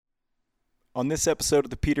On this episode of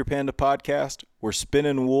the Peter Panda Podcast, we're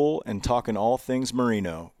spinning wool and talking all things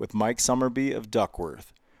merino with Mike Somerby of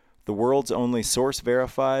Duckworth, the world's only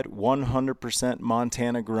source-verified, 100%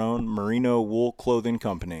 Montana-grown merino wool clothing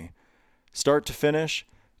company. Start to finish,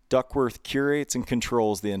 Duckworth curates and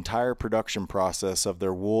controls the entire production process of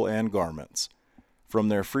their wool and garments. From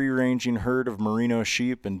their free-ranging herd of merino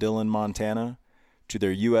sheep in Dillon, Montana, to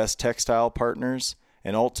their U.S. textile partners,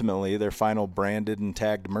 and ultimately their final branded and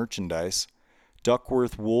tagged merchandise,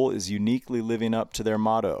 Duckworth Wool is uniquely living up to their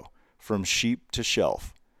motto, from sheep to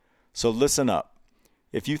shelf. So listen up.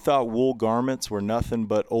 If you thought wool garments were nothing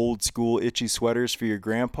but old school itchy sweaters for your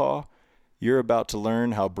grandpa, you're about to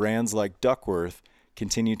learn how brands like Duckworth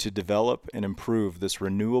continue to develop and improve this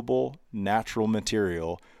renewable, natural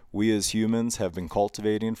material we as humans have been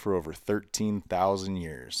cultivating for over 13,000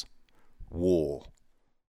 years. Wool.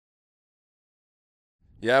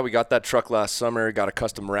 Yeah, we got that truck last summer, got a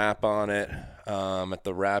custom wrap on it at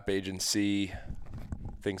the wrap agency.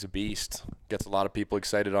 Thing's a beast. Gets a lot of people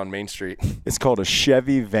excited on Main Street. It's called a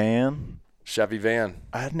Chevy van. Chevy van.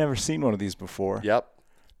 I had never seen one of these before. Yep.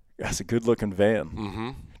 That's a good-looking van. Mm-hmm.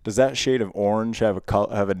 Does that shade of orange have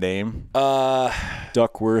a name?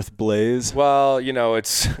 Duckworth Blaze? Well, you know,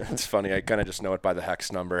 it's funny. I kind of just know it by the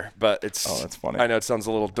hex number, but it's. Oh, that's funny. I know it sounds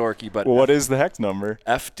a little dorky, but. Well, what is the hex number?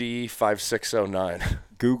 FD5609.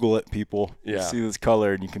 Google it, people. Yeah. You see this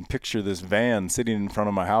color, and you can picture this van sitting in front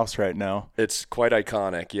of my house right now. It's quite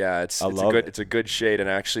iconic. Yeah, it's a good shade, and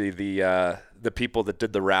actually the people that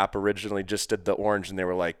did the wrap originally just did the orange, and they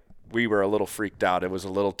were like, we were a little freaked out. It was a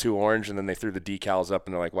little too orange, and then they threw the decals up,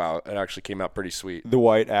 and they're like, wow, it actually came out pretty sweet. The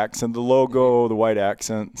white accent, the logo, the white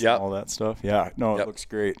accents, all that stuff. Yeah, no, it looks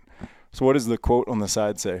great. So what does the quote on the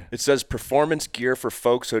side say? It says, performance gear for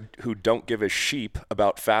folks who don't give a sheep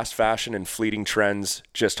about fast fashion and fleeting trends,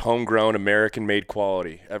 just homegrown, American-made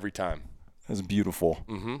quality every time. That's beautiful.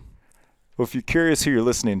 Mm-hmm. Well, if you're curious who you're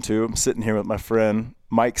listening to, I'm sitting here with my friend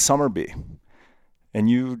Mike Somerby, and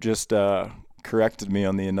you just corrected me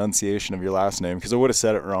on the enunciation of your last name because I would have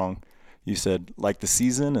said it wrong. You said like the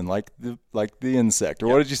season and like the insect, or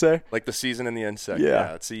what did you say? Like the season and the insect.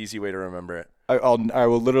 Yeah, it's the easy way to remember it. I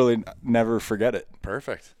will literally never forget it.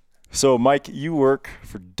 Perfect. So, Mike, you work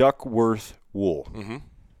for Duckworth Wool. Mm-hmm.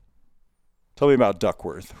 Tell me about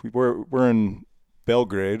Duckworth. We're in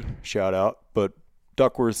Belgrade, shout out, but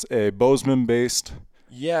Duckworth's a Bozeman-based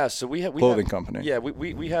so we have clothing company. Yeah,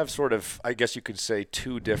 we have sort of, I guess you could say,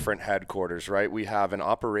 two different headquarters, right? We have an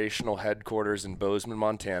operational headquarters in Bozeman,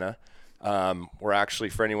 Montana. We're actually,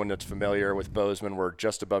 for anyone that's familiar with Bozeman, we're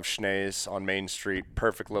just above Schnee's on Main Street,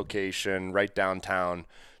 perfect location, right downtown.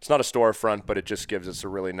 It's not a storefront, but it just gives us a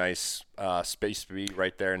really nice space to be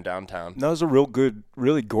right there in downtown. That was a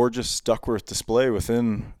really gorgeous Duckworth display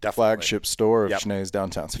within the flagship store of Schnee's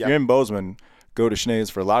downtown. So if you're in Bozeman, go to Schnee's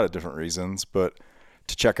for a lot of different reasons, but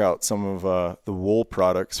to check out some of the wool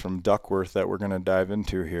products from Duckworth that we're going to dive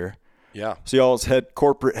into here. Yeah. So y'all's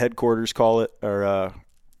corporate headquarters, call it, or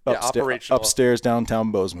upstairs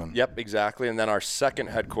downtown Bozeman. Yep, exactly. And then our second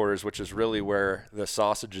headquarters, which is really where the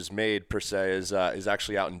sausage is made per se, is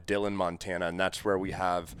actually out in Dillon, Montana, and that's where we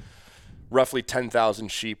have roughly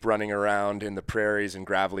 10,000 sheep running around in the prairies and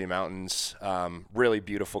gravelly mountains. Really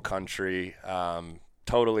beautiful country.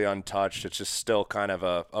 Totally untouched. It's just still kind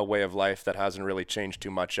of a way of life that hasn't really changed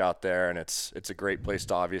too much out there, and it's a great place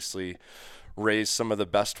to obviously raise some of the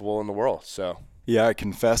best wool in the world. So yeah, I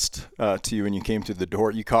confessed to you when you came through the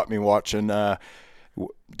door. You caught me watching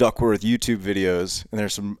Duckworth YouTube videos, and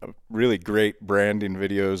there's some really great branding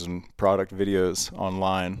videos and product videos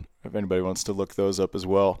online if anybody wants to look those up as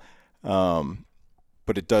well.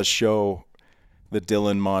 But it does show the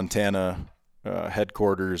Dillon, Montana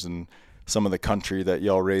headquarters and some of the country that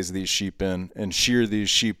y'all raise these sheep in and shear these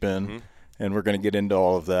sheep in, and we're going to get into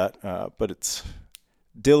all of that. But it's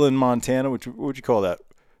Dillon, Montana. What would you call that?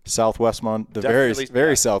 Southwest,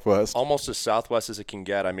 very southwest. Almost as southwest as it can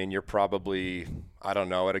get. I mean, you're probably, I don't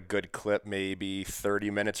know, at a good clip, maybe 30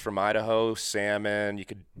 minutes from Idaho. Salmon, you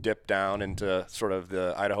could dip down into sort of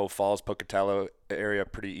the Idaho Falls, Pocatello area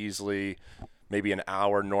pretty easily. Maybe an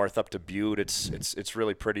hour north up to Butte. It's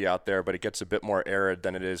really pretty out there, but it gets a bit more arid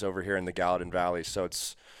than it is over here in the Gallatin Valley. So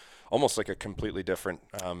it's almost like a completely different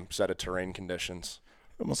set of terrain conditions.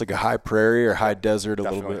 Almost like a high prairie or high desert a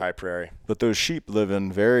little bit. Definitely high prairie. But those sheep live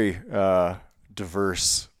in very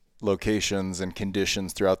diverse locations and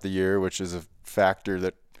conditions throughout the year, which is a factor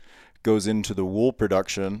that goes into the wool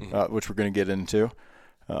production, which we're going to get into.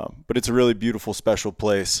 But it's a really beautiful, special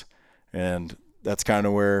place, and that's kind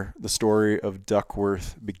of where the story of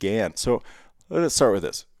Duckworth began. So let's start with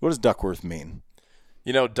this. What does Duckworth mean?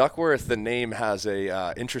 You know, Duckworth, the name has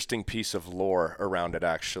a interesting piece of lore around it,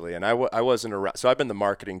 actually. And I wasn't around. So I've been the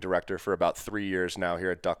marketing director for about 3 years now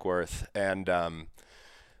here at Duckworth. And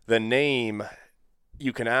the name,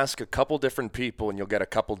 you can ask a couple different people and you'll get a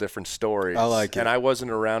couple different stories. I like it. And I wasn't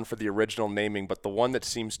around for the original naming, but the one that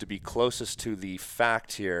seems to be closest to the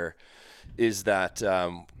fact here is that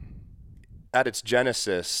at its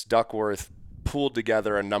genesis, Duckworth pooled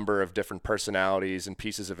together a number of different personalities and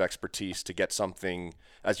pieces of expertise to get something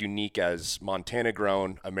as unique as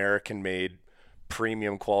Montana-grown, American-made,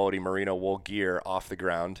 premium quality merino wool gear off the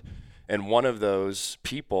ground. And one of those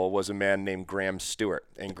people was a man named Graham Stewart.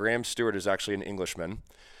 And Graham Stewart is actually an Englishman.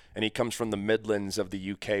 And he comes from the Midlands of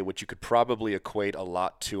the UK, which you could probably equate a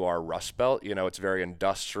lot to our Rust Belt. You know, it's very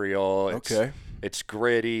industrial. It's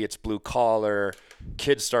gritty. It's blue collar.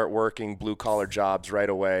 Kids start working blue collar jobs right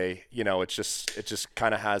away. You know, it just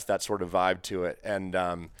kind of has that sort of vibe to it. And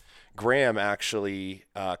Graham actually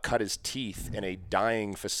cut his teeth in a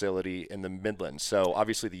dyeing facility in the Midlands. So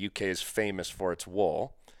obviously the UK is famous for its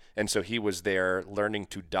wool. And so he was there learning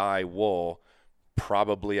to dye wool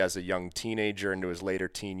probably as a young teenager into his later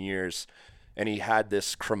teen years. And he had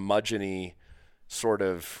this curmudgeon-y sort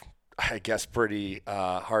of, I guess, pretty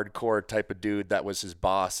hardcore type of dude that was his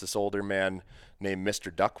boss, this older man named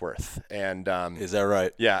Mr. Duckworth. And is that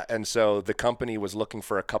right? Yeah. And so the company was looking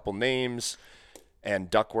for a couple names, and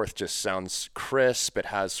Duckworth just sounds crisp. It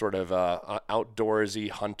has sort of a outdoorsy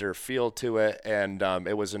hunter feel to it. And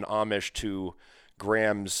it was an homage to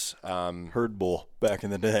Graham's herd bull back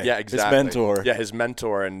in the day. Yeah, exactly. His mentor. Yeah, his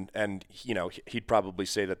mentor, and you know, he'd probably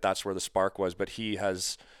say that that's where the spark was. But he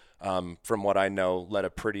has, from what I know, led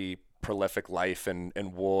a pretty prolific life in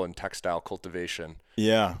wool and textile cultivation.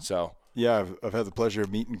 Yeah. So yeah, I've had the pleasure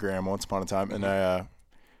of meeting Graham once upon a time, and I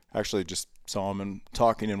actually just saw him and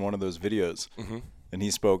talking in one of those videos, and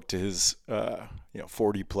he spoke to his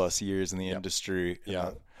 40 plus years in the industry.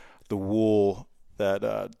 The wool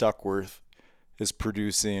that Duckworth is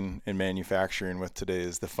producing and manufacturing with today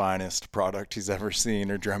is the finest product he's ever seen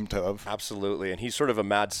or dreamt of. Absolutely. And he's sort of a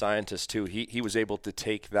mad scientist too. He was able to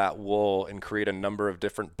take that wool and create a number of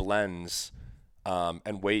different blends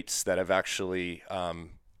and weights that have actually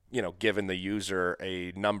given the user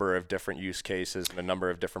a number of different use cases and a number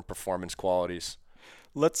of different performance qualities.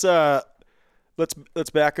 Let's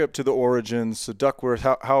back up to the origins. So Duckworth,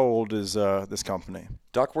 how old is this company?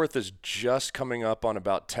 Duckworth is just coming up on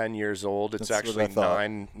about 10 years old. It's actually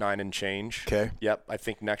nine and change. Okay. Yep. I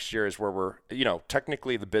think next year is where we're,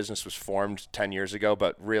 technically the business was formed 10 years ago,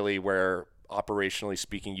 but really where operationally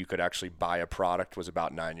speaking, you could actually buy a product was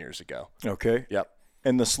about 9 years ago. Okay. Yep.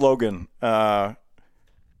 And the slogan, it's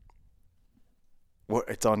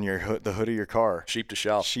on the hood of your car. Sheep to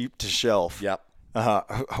shelf. Sheep to shelf. Yep.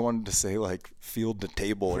 I wanted to say like field to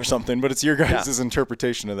table or something, but it's your guys'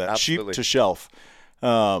 interpretation of that. Absolutely. Sheep to shelf.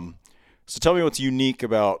 So tell me what's unique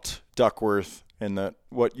about Duckworth and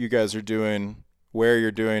what you guys are doing, where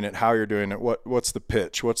you're doing it, how you're doing it. What's the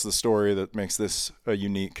pitch? What's the story that makes this a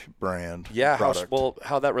unique brand? Yeah. Product?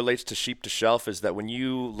 How that relates to sheep to shelf is that when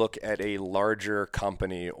you look at a larger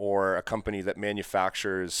company or a company that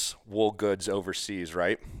manufactures wool goods overseas,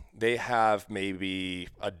 right? They have maybe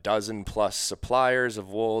a dozen plus suppliers of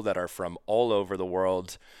wool that are from all over the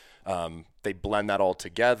world. They blend that all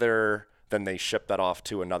together. Then they ship that off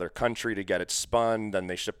to another country to get it spun. Then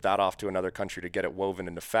they ship that off to another country to get it woven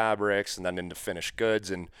into fabrics and then into finished goods.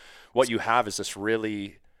 And what you have is this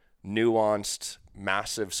really nuanced,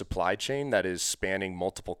 massive supply chain that is spanning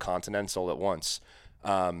multiple continents all at once.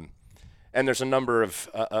 And there's a number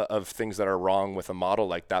of things that are wrong with a model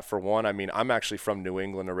like that. For one, I mean, I'm actually from New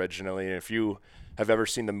England originally. And if you have ever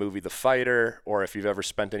seen the movie The Fighter, or if you've ever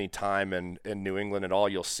spent any time in New England at all,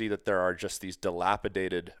 you'll see that there are just these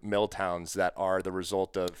dilapidated mill towns that are the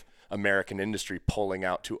result of American industry pulling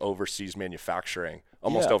out to overseas manufacturing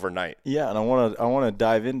almost overnight. Yeah, and I want to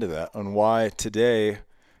dive into that on why today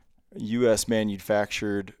U.S.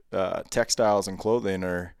 manufactured textiles and clothing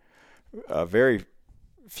are very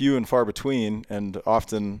few and far between, and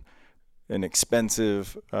often an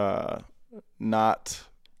expensive, not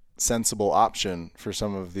sensible option for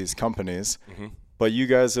some of these companies. But you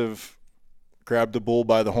guys have grabbed the bull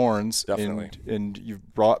by the horns. Definitely. And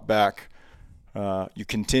you've brought back, you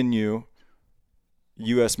continue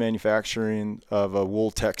U.S. manufacturing of a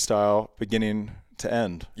wool textile beginning to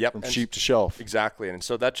end. Yep. From sheep to shelf. Exactly. And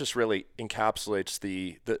so that just really encapsulates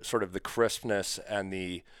the sort of the crispness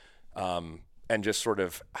and and just sort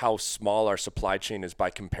of how small our supply chain is by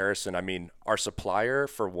comparison. I mean, our supplier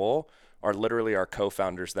for wool are literally our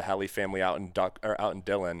co-founders, the Helly family out in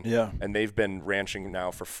Dillon. Yeah. And they've been ranching now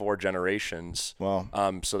for 4 generations.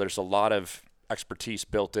 Wow. So there's a lot of expertise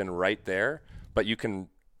built in right there, but you can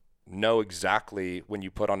know exactly when you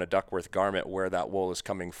put on a Duckworth garment where that wool is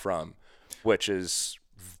coming from, which is,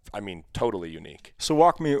 I mean, totally unique. So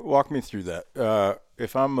walk me through that.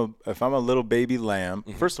 If I'm a little baby lamb,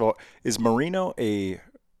 first of all, is Merino a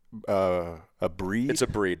breed? It's a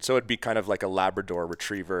breed, so it'd be kind of like a Labrador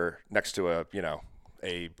Retriever next to a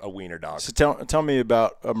wiener dog. So tell me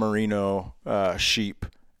about a Merino sheep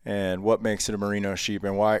and what makes it a Merino sheep,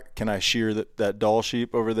 and why can I shear that doll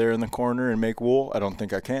sheep over there in the corner and make wool? I don't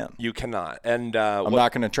think I can. You cannot, and I'm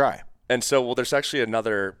not going to try. And so, well, there's actually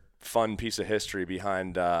another fun piece of history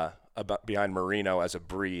behind Merino as a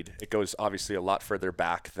breed. It goes obviously a lot further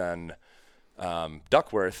back than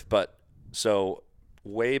Duckworth, but so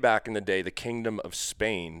way back in the day, the Kingdom of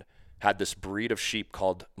Spain had this breed of sheep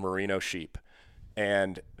called Merino sheep,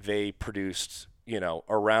 and they produced,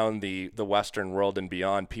 around the Western world and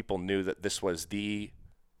beyond, people knew that this was the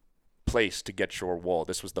place to get your wool.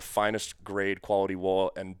 This was the finest grade quality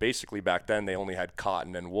wool, and basically back then they only had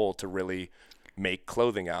cotton and wool to really make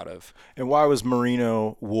clothing out of. And why was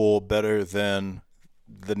Merino wool better than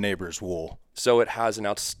the neighbor's wool? So it has an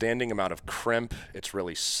outstanding amount of crimp. It's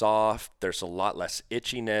really soft. There's a lot less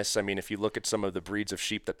itchiness. I mean, if you look at some of the breeds of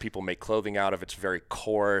sheep that people make clothing out of, it's very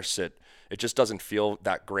coarse. It just doesn't feel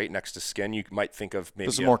that great next to skin. You might think of maybe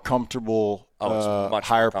this is more comfortable, much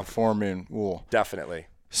higher more performing wool. Definitely.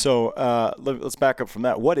 So let's back up from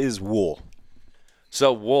that. What is wool?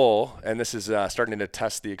 So wool, and this is starting to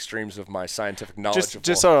test the extremes of my scientific knowledge of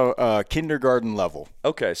just wool. a kindergarten level.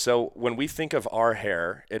 Okay, so when we think of our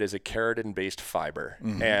hair, it is a keratin-based fiber,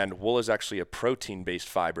 and wool is actually a protein-based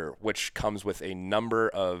fiber, which comes with a number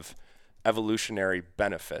of evolutionary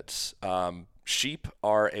benefits. Sheep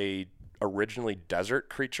are originally desert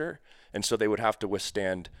creature, and so they would have to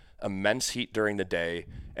withstand immense heat during the day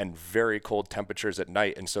and very cold temperatures at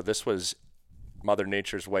night. And so this was Mother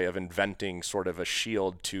Nature's way of inventing sort of a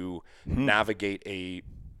shield to navigate a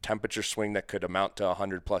temperature swing that could amount to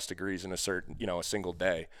 100 plus degrees in a single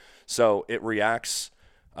day. So it reacts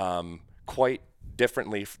quite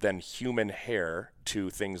differently than human hair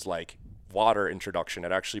to things like water introduction.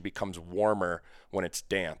 It actually becomes warmer when it's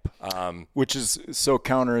damp. Which is so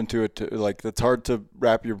counterintuitive. Like, that's hard to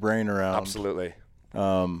wrap your brain around. Absolutely.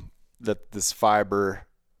 That this fiber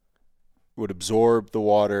would absorb the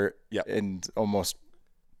water Yep. and almost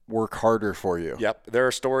work harder for you. Yep. There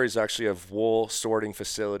are stories actually of wool sorting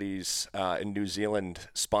facilities in New Zealand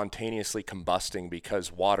spontaneously combusting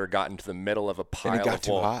because water got into the middle of a pile and it got of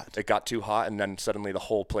too wool. hot. It got too hot, and then suddenly the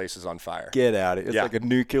whole place is on fire. Get out of it. It's like a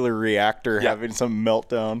nuclear reactor having some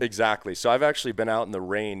meltdown. Exactly. So I've actually been out in the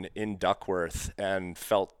rain in Duckworth and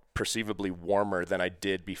felt perceivably warmer than I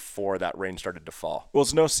did before that rain started to fall. Well,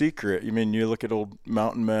 it's no secret. I mean, you look at old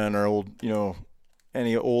mountain men or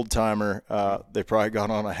any old timer, they probably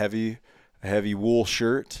got on a heavy wool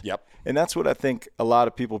shirt. Yep. And that's what I think a lot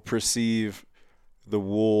of people perceive the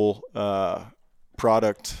wool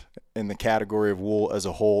product in the category of wool as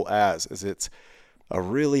a whole as it's a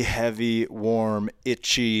really heavy, warm,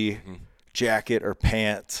 itchy jacket or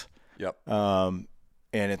pant. Yep.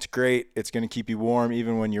 And it's great. It's going to keep you warm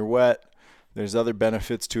even when you're wet. There's other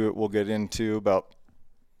benefits to it we'll get into about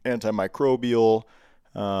antimicrobial,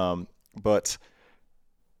 but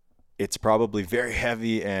it's probably very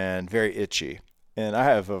heavy and very itchy. And I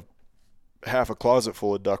have half a closet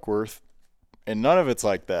full of Duckworth, and none of it's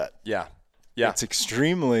like that. Yeah. Yeah. It's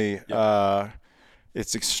extremely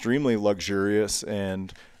luxurious,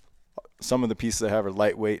 and some of the pieces I have are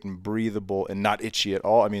lightweight and breathable and not itchy at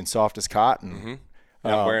all. I mean, soft as cotton. Mm-hmm.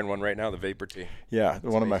 Yeah, I'm wearing one right now, the Vapor Tee. Yeah,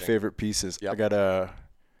 one of my favorite pieces. Yep. I got a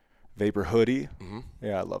Vapor hoodie. Mm-hmm.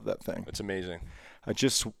 Yeah, I love that thing. It's amazing. I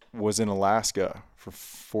just was in Alaska for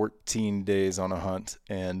 14 days on a hunt,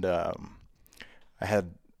 and I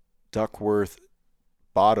had Duckworth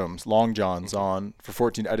bottoms, long johns on for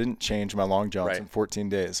 14. I didn't change my long johns in 14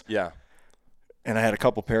 days. Yeah. And I had a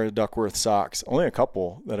couple pairs of Duckworth socks, only a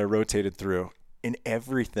couple that I rotated through. And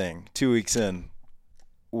everything 2 weeks in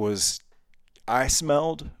I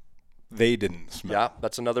smelled, they didn't smell. Yeah,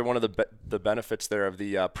 that's another one of the benefits there of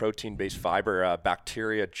the protein-based fiber.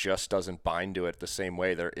 Bacteria just doesn't bind to it the same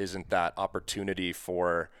way. There isn't that opportunity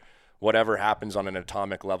for whatever happens on an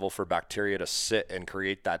atomic level for bacteria to sit and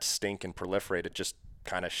create that stink and proliferate. It just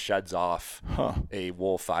kind of sheds off a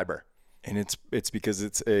wool fiber. And it's because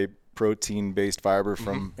it's a protein-based fiber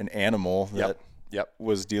from an animal that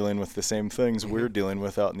was dealing with the same things we're dealing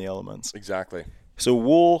with out in the elements. Exactly. So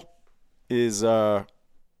wool is the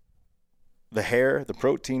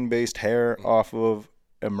protein-based hair off of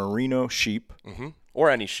a merino sheep. Mm-hmm. Or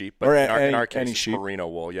any sheep, but in our case, it's merino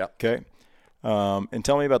wool, Okay. And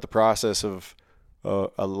tell me about the process of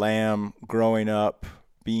a lamb growing up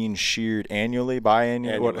being sheared annually,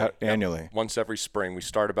 annually? Once every spring. We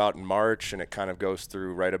start about in March, and it kind of goes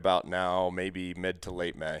through right about now, maybe mid to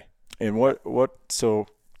late May. And so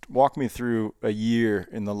walk me through a year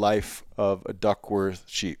in the life of a Duckworth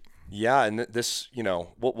sheep. Yeah, and this,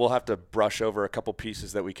 we'll have to brush over a couple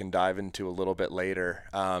pieces that we can dive into a little bit later.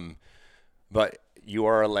 But you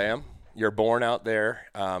are a lamb. You're born out there,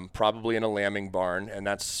 probably in a lambing barn, and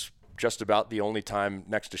that's just about the only time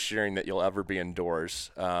next to shearing that you'll ever be indoors.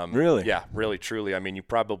 Really? Yeah, really, truly. I mean, you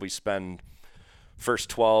probably spend first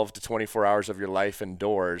 12 to 24 hours of your life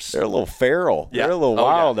indoors. They're a little feral. Yeah. They're a little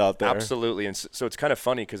wild out there. Absolutely. And so it's kind of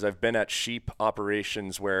funny because I've been at sheep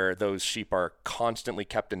operations where those sheep are constantly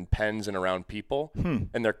kept in pens and around people,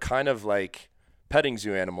 and they're kind of like petting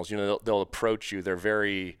zoo animals. They'll approach you. They're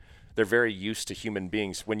very used to human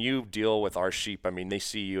beings. When you deal with our sheep, I mean, they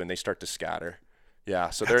see you and they start to scatter.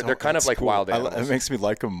 Yeah, so they're kind of like cool. Wild animals. It makes me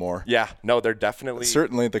like them more. Yeah, no, they're definitely.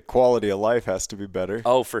 Certainly the quality of life has to be better.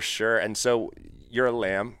 Oh, for sure. And so you're a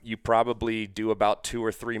lamb. You probably do about 2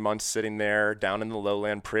 or 3 months sitting there down in the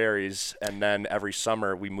lowland prairies, and then every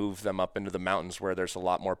summer we move them up into the mountains where there's a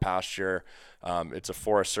lot more pasture. It's a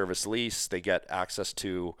Forest Service lease. They get access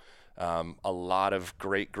to a lot of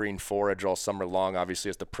great green forage all summer long, obviously,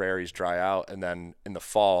 as the prairies dry out. And then in the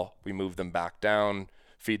fall, we move them back down,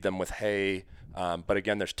 feed them with hay. But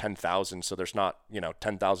again, there's 10,000, so there's not,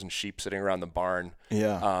 10,000 sheep sitting around the barn.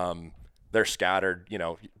 Yeah. They're scattered.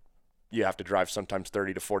 You have to drive sometimes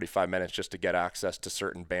 30 to 45 minutes just to get access to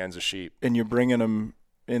certain bands of sheep. And you're bringing them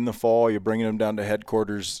in the fall, you're bringing them down to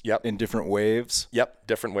headquarters in different waves? Yep,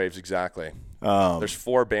 different waves, exactly. There's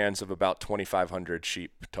 4 bands of about 2,500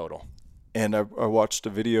 sheep total. And I watched a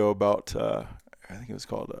video about, I think it was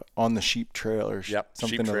called On the Sheep Trail or something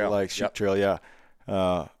sheep trail. Like Sheep Trail, yeah.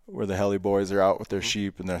 Where the Helly boys are out with their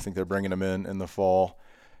sheep, and I think they're bringing them in the fall.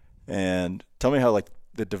 And tell me how, like,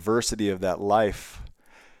 the diversity of that life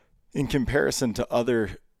in comparison to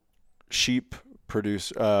other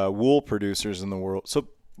wool producers in the world. So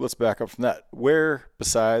let's back up from that. Where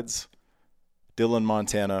besides Dillon,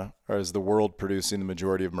 Montana, is the world producing the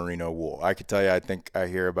majority of merino wool? I could tell you, I think I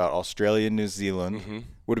hear about Australia and New Zealand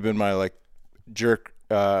would have been my jerk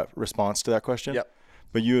response to that question. Yep.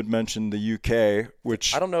 But you had mentioned the UK,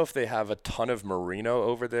 which I don't know if they have a ton of merino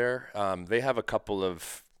over there. They have a couple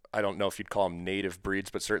of, I don't know if you'd call them native breeds,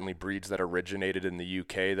 but certainly breeds that originated in the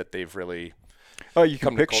UK that they've really. Oh, you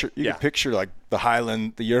can picture like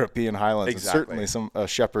the European Highlands. Exactly. And certainly a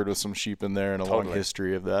shepherd with some sheep in there and a long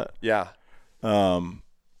history of that. Yeah.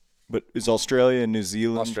 But is Australia and New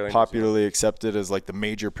Zealand popularly accepted as like the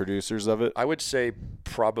major producers of it? I would say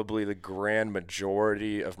probably the grand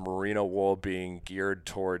majority of merino wool being geared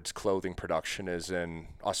towards clothing production is in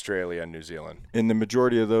Australia and New Zealand. And the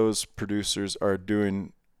majority of those producers are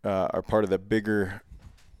part of the bigger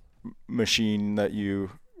machine that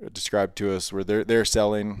you described to us, where they're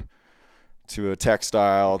selling to a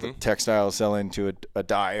textile, the textile is selling to a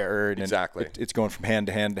dyer, and exactly. It's going from hand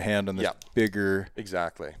to hand to hand on this bigger,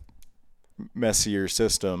 messier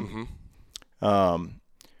system.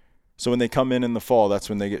 So when they come in the fall, that's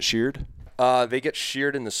when they get sheared? They get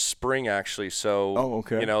sheared in the spring, actually. So,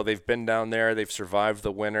 they've been down there, they've survived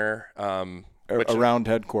the winter. Around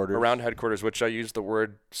headquarters. Which I use the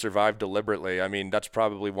word survive deliberately. I mean, that's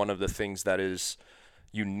probably one of the things that is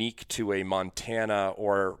unique to a Montana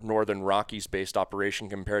or Northern Rockies based operation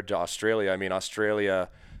compared to Australia. I mean, Australia,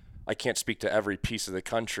 I can't speak to every piece of the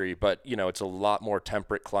country, but it's a lot more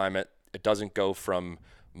temperate climate. It doesn't go from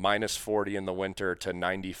minus 40 in the winter to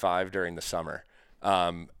 95 during the summer.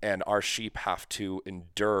 And our sheep have to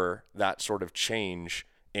endure that sort of change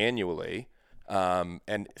annually.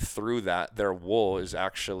 And through that, their wool is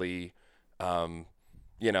actually,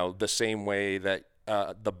 the same way that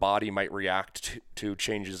the body might react to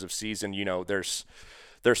changes of season.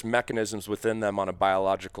 There's mechanisms within them on a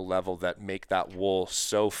biological level that make that wool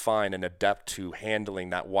so fine and adept to handling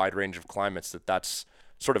that wide range of climates that's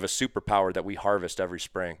sort of a superpower that we harvest every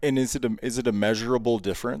spring. And is it a measurable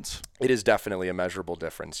difference? It is definitely a measurable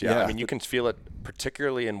difference. Yeah. I mean, you can feel it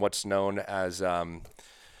particularly in what's known as,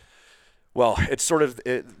 it's sort of,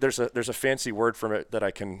 there's a fancy word for it that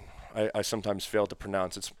I sometimes fail to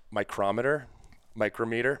pronounce. It's micrometer,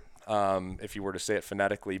 if you were to say it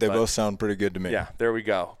phonetically. They both sound pretty good to me. Yeah, there we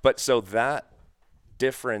go. But so that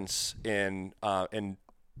difference in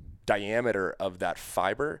diameter of that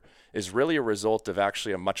fiber is really a result of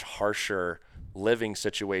actually a much harsher living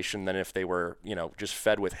situation than if they were, just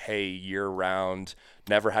fed with hay year round,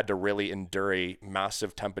 never had to really endure a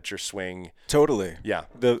massive temperature swing. Totally. Yeah.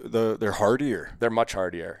 They're hardier. They're much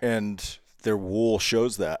hardier. And their wool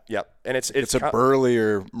shows that. Yep. And it's a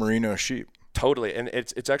burlier merino sheep. Totally. And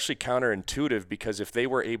it's actually counterintuitive, because if they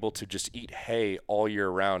were able to just eat hay all year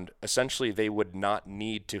round, essentially they would not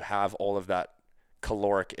need to have all of that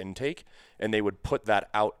caloric intake, and they would put that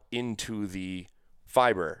out into the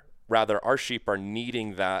fiber. Rather, our sheep are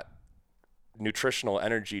needing that nutritional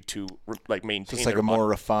energy to maintain. So it's like a more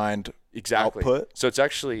refined output. So it's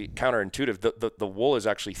actually counterintuitive. The wool is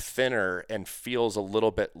actually thinner and feels a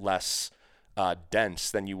little bit less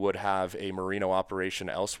dense than you would have a merino operation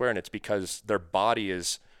elsewhere, and it's because their body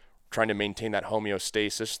is trying to maintain that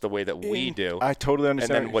homeostasis the way that we do. I totally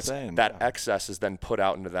understand. And then what you're saying. That excess is then put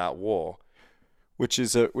out into that wool, which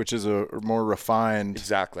is a more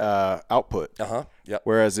refined output. Yep.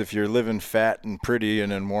 Whereas if you're living fat and pretty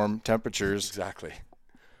and in warm temperatures, exactly.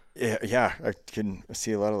 Yeah, I can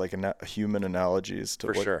see a lot of like human analogies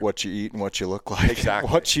to what you eat and what you look like,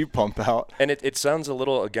 exactly. What you pump out. And it sounds a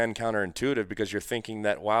little, again, counterintuitive, because you're thinking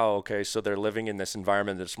that, wow, okay, so they're living in this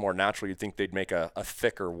environment that's more natural. You'd think they'd make a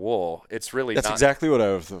thicker wool. It's really That's not. exactly what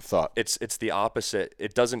I would have thought. It's the opposite.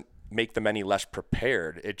 It doesn't make them any less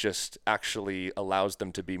prepared. It just actually allows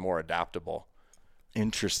them to be more adaptable.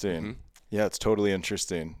 Interesting. Mm-hmm. Yeah, it's totally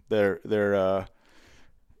interesting. They're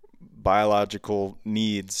biological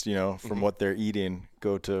needs, from what they're eating,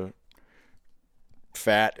 go to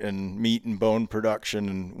fat and meat and bone production,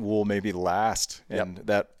 and wool maybe last, and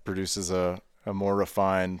that produces a more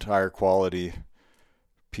refined, higher quality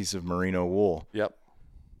piece of merino wool. Yep.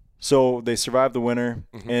 So they survived the winter,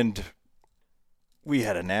 and we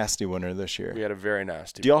had a nasty winter this year. We had a very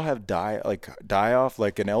nasty. Do y'all have die off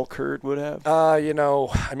like an elk herd would have?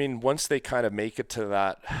 Once they kind of make it to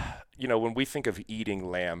that, when we think of eating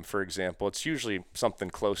lamb, for example, it's usually something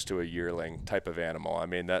close to a yearling type of animal. I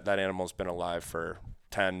mean, that animal's been alive for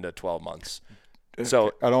 10 to 12 months.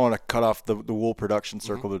 So I don't want to cut off the wool production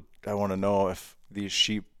circle, but I want to know if these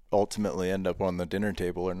sheep ultimately end up on the dinner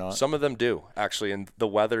table or not. Some of them do, actually, and the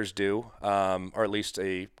wethers do, or at least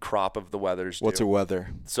a crop of the wethers do. What's a wether?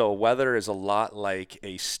 So a wether is a lot like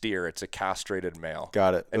a steer. It's a castrated male.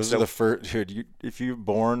 Got it. Those are the first. Dude, if you're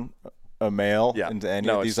born a male into any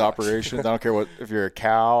of these operations, I don't care if you're a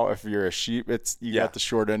cow, if you're a sheep, you got the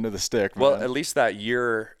short end of the stick. Well, at least that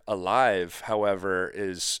year alive, however,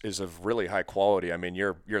 is of really high quality. I mean,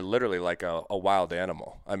 you're literally like a wild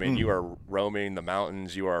animal. I mean, you are roaming the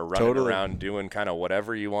mountains, you are running around doing kind of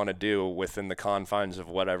whatever you want to do within the confines of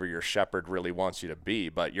whatever your shepherd really wants you to be.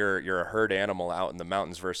 But you're a herd animal out in the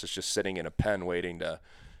mountains versus just sitting in a pen waiting to,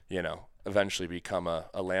 eventually become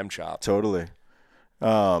a lamb chop. Totally.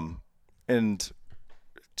 And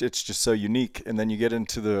it's just so unique. And then you get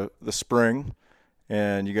into the spring,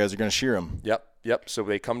 and you guys are going to shear them. Yep. So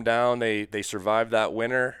they come down, they survive that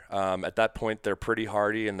winter. At that point, they're pretty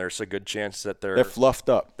hardy, and there's a good chance that they're fluffed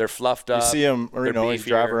up. They're fluffed up. You see them, you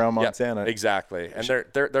drive around Montana. Yep, exactly. And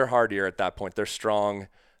they're hardier at that point. They're strong.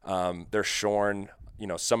 They're shorn.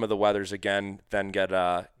 Some of the wethers again then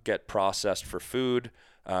get processed for food.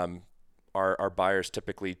 Our buyers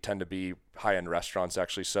typically tend to be high-end restaurants,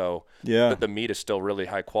 actually. So the meat is still really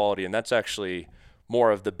high quality, and that's actually more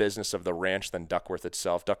of the business of the ranch than Duckworth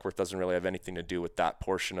itself. Duckworth doesn't really have anything to do with that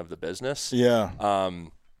portion of the business. Yeah. Our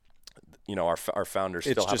founders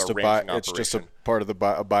still have a ranching operation. It's just a part of a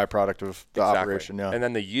byproduct of the operation. Yeah. And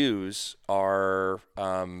then the ewes are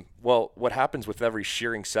what happens with every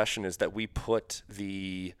shearing session is that we put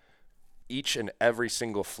each and every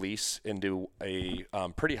single fleece into a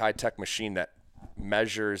pretty high-tech machine that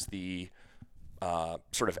measures the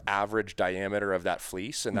sort of average diameter of that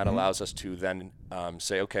fleece, and that allows us to then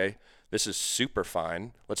say, okay, this is super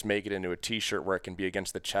fine. Let's make it into a T-shirt where it can be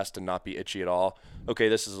against the chest and not be itchy at all. Okay,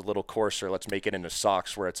 this is a little coarser. Let's make it into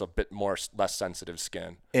socks where it's a bit less sensitive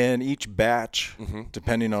skin. And each batch,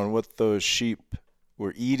 depending on what those sheep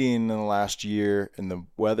were eating in the last year and the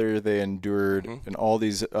weather they endured and all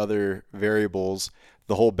these other variables,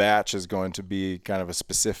 the whole batch is going to be kind of a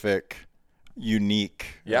specific, unique.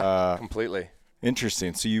 Yeah, completely.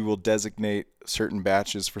 Interesting. So you will designate certain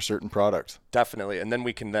batches for certain products. Definitely. And then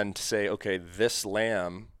we can then say, okay, this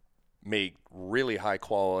lamb made really high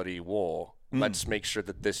quality wool. Let's make sure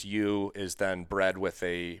that this ewe is then bred with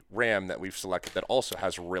a ram that we've selected that also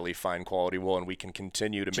has really fine quality wool, and we can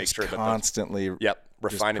continue to make sure that constantly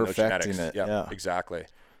refining those genetics. Yeah, exactly.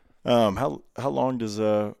 How long does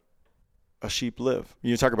a sheep live?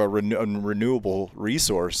 You talk about renewable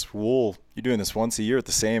resource. Wool, you're doing this once a year with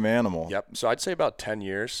the same animal. Yep. So I'd say about 10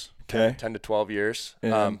 years. Okay. 10 to 12 years.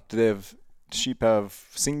 Do they have sheep have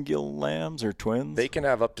single lambs or twins? They can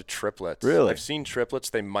have up to triplets. Really? I've seen triplets.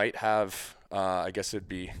 They might have, I guess it'd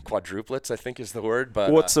be quadruplets, I think is the word.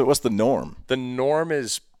 But what's the norm? The norm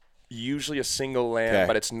is Usually a single lamb, Okay.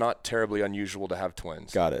 but it's not terribly unusual to have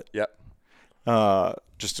twins. Got it. Yep.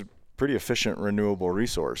 Just a pretty efficient renewable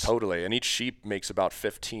resource. Totally. And each sheep makes about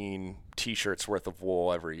 15 T-shirts worth of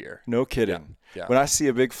wool every year. No kidding. Yeah. When I see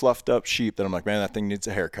a big fluffed up sheep, then I'm like, man, that thing needs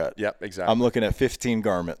a haircut. Yep, exactly. I'm looking at 15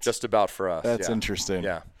 garments. Just about for us. That's interesting.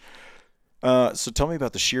 Yeah. So tell me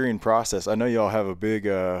about the shearing process. I know y'all have a big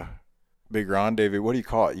rendezvous. What do you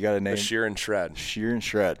call it? You got a name? The shear and shred. Shear and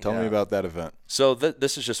shred. Tell me about that event. So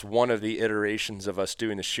this is just one of the iterations of us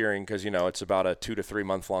doing the shearing because, it's about a 2 to 3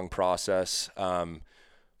 month long process.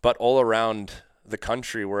 But all around the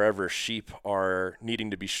country, wherever sheep are needing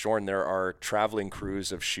to be shorn, there are traveling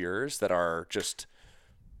crews of shearers that are just,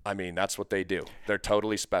 that's what they do. They're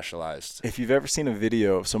totally specialized. If you've ever seen a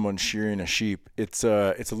video of someone shearing a sheep, it's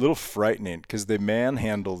a little frightening because they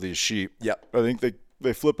manhandle these sheep. Yep. I think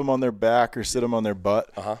they flip them on their back or sit them on their butt,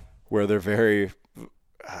 where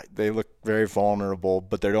they look very vulnerable,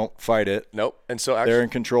 but they don't fight it. Nope. And so actually, they're in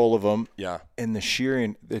control of them. Yeah. And the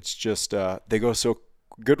shearing, it's just they go so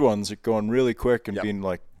good ones are going really quick and being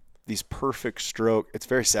like these perfect stroke. It's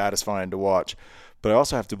very satisfying to watch. But I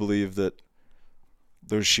also have to believe that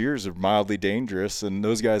those shears are mildly dangerous, and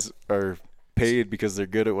those guys are paid because they're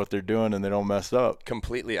good at what they're doing and they don't mess up.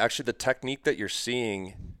 Completely. Actually, the technique that you're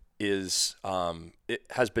seeing is it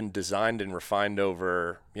has been designed and refined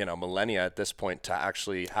over millennia at this point to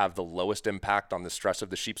actually have the lowest impact on the stress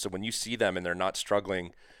of the sheep. So when you see them and they're not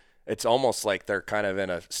struggling, it's almost like they're kind of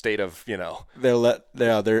in a state of they're like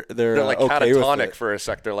okay catatonic for a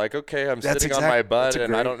sec. They're like, okay, I'm sitting on my butt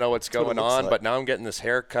and I don't know what's going on, but now I'm getting this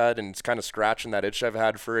haircut and it's kind of scratching that itch I've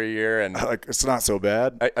had for a year. And it's not so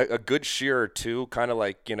bad. A good shearer too, kind of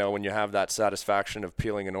like when you have that satisfaction of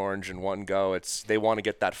peeling an orange in one go. They want to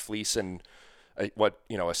get that fleece in a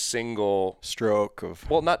single stroke of.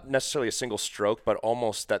 Well, not necessarily a single stroke, but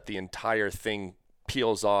almost that the entire thing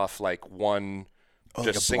peels off like one. Oh, just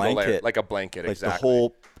like a single blanket. layer, like a blanket, like exactly. The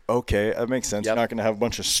whole, okay, that makes sense. You're not going to have a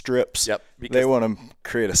bunch of strips. Yep. They want to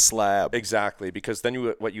create a slab. Exactly, because then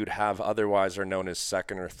what you'd have otherwise are known as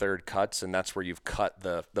second or third cuts, and that's where you've cut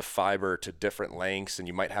the fiber to different lengths, and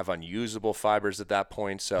you might have unusable fibers at that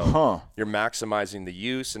point. So you're maximizing the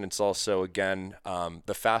use, and it's also, again,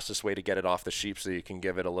 the fastest way to get it off the sheep so you can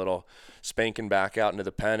give it a little spanking back out into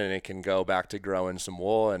the pen, and it can go back to growing some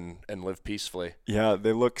wool and live peacefully. Yeah,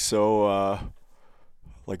 they look so...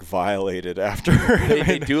 like violated after.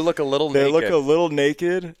 They do look a little naked. They look a little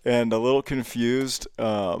naked and a little confused.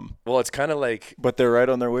 Well, it's kind of like... But they're right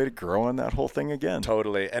on their way to growing that whole thing again.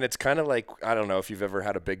 Totally. And it's kind of like, I don't know if you've ever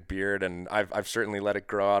had a big beard, and I've certainly let it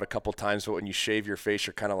grow out a couple times, but when you shave your face,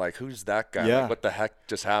 you're kind of like, who's that guy? Yeah. Like, what the heck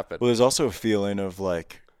just happened? Well, there's also a feeling of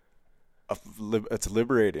like, it's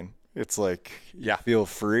liberating. It's like you feel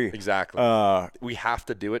free. Exactly. We have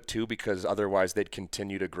to do it too because otherwise they'd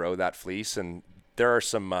continue to grow that fleece. And there are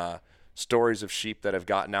some stories of sheep that have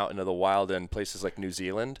gotten out into the wild in places like New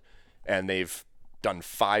Zealand, and they've done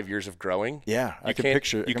 5 years of growing. Yeah, I can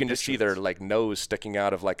picture. You can just see their like nose sticking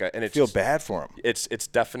out of like a, and it's feel bad for them. It's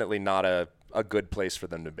definitely not a good place for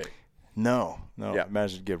them to be. No. Yeah.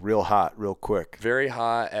 Imagine it get real hot, real quick. Very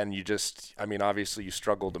hot, and you just, obviously you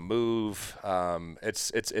struggle to move.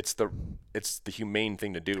 It's the humane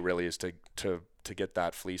thing to do, really, is to get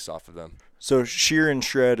that fleece off of them. So shear and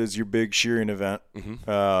shred is your big shearing event.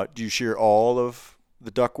 Mm-hmm. Do you shear all of the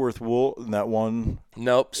Duckworth wool in that one?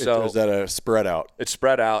 Nope. So is that a spread out? It's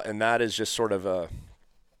spread out, and that is just sort of a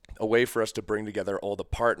way for us to bring together all the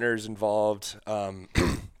partners involved.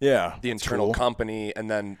 Yeah, the internal company, and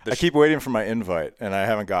then I keep waiting for my invite, and I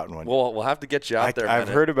haven't gotten one. Well, we'll have to get you out there. I've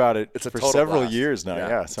heard about it for several blast. years now.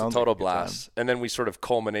 Yeah, it's a total blast. And then we sort of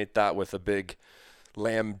culminate that with a big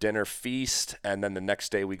lamb dinner feast, and then the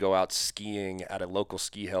next day we go out skiing at a local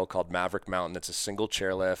ski hill called Maverick Mountain. It's a single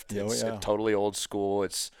chairlift. It's totally old school.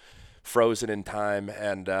 It's frozen in time,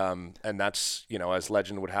 and that's, as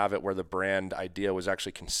legend would have it, where the brand idea was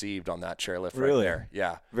actually conceived on that chairlift right there.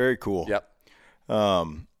 Yeah. Very cool. Yep.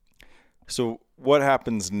 So what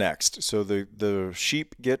happens next? So the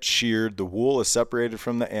sheep gets sheared, the wool is separated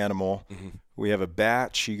from the animal. Mm-hmm. We have a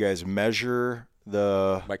batch. You guys measure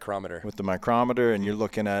the micrometer with the micrometer, and you're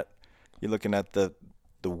looking at the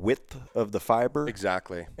width of the fiber.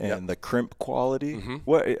 Exactly. And the crimp quality. Mm-hmm.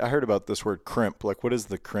 What I heard about this word crimp. Like, what does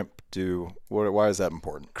the crimp do? Why is that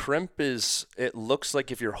important? Crimp it looks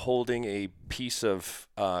like if you're holding a piece of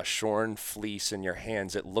shorn fleece in your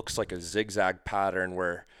hands, it looks like a zigzag pattern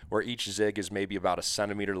where each zig is maybe about a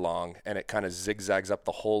centimeter long, and it kind of zigzags up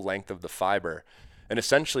the whole length of the fiber. And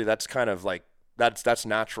essentially that's That's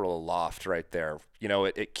natural loft right there. You know,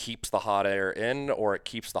 it keeps the hot air in or it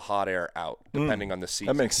keeps the hot air out, depending on the season.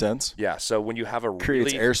 That makes sense. Yeah. So when you have a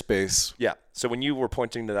Creates airspace. Yeah. So when you were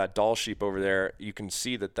pointing to that doll sheep over there, you can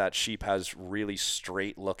see that sheep has really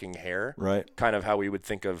straight looking hair. Right. Kind of how we would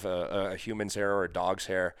think of a human's hair or a dog's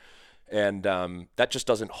hair. And that just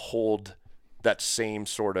doesn't hold that same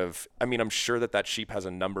sort of, I mean, I'm sure that sheep has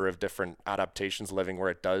a number of different adaptations living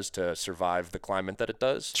where it does to survive the climate that it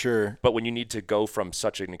does. Sure. But when you need to go from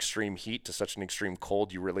such an extreme heat to such an extreme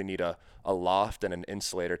cold, you really need a loft and an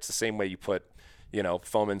insulator. It's the same way you put, you know,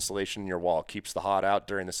 foam insulation in your wall. It keeps the hot out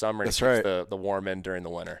during the summer. That's and keeps right. the warm in during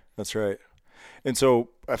the winter. That's right. And so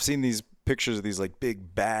I've seen these pictures of these like big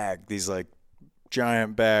these like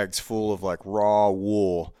giant bags full of like raw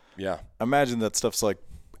wool. Yeah. Imagine that stuff's like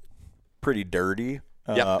pretty dirty.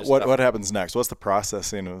 Yeah, what happens next? What's the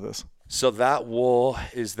processing of this? So that wool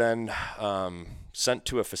is then sent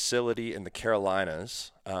to a facility in the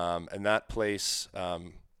Carolinas, and that place.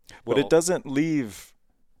 But it doesn't leave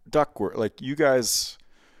Duckworth. Like you guys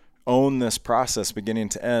own this process beginning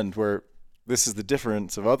to end. Where this is the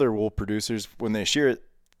difference of other wool producers. When they shear it,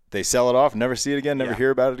 they sell it off, never see it again, never hear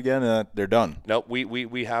about it again, and they're done. Nope,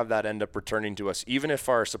 we have that end up returning to us. Even if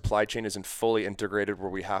our supply chain isn't fully integrated where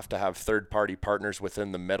we have to have third-party partners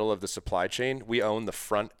within the middle of the supply chain, we own the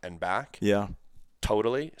front and back. Yeah.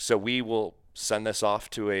 Totally. So we will send this off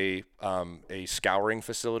to a scouring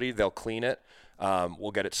facility. They'll clean it.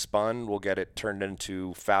 We'll get it spun. We'll get it turned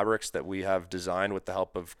into fabrics that we have designed with the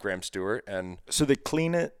help of Graham Stewart. And so they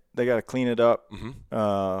clean it. They got to clean it up.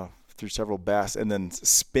 Through several baths, and then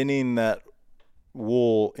spinning that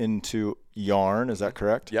wool into yarn. Is that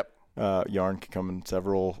correct? Yep. Yarn can come in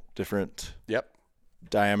several different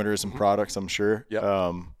diameters and products, I'm sure. Yep.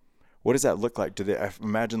 What does that look like? I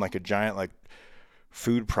imagine like a giant like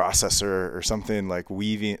food processor or something, like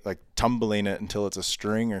weaving, like tumbling it until it's a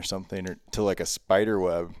string or something, or to like a spider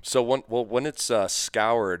web. So when it's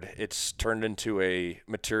scoured, it's turned into a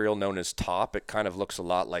material known as top. It kind of looks a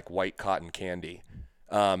lot like white cotton candy.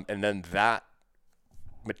 And then that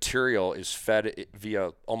material is fed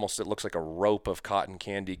via almost, it looks like a rope of cotton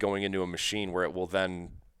candy going into a machine where it will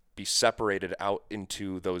then be separated out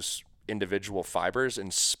into those individual fibers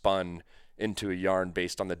and spun into a yarn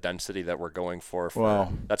based on the density that we're going for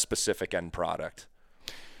that specific end product.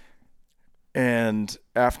 And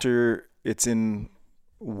after it's in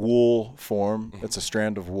wool form, it's a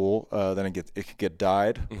strand of wool, then it could get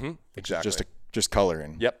dyed. Exactly. Just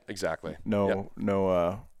coloring. Yep, exactly.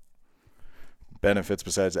 No benefits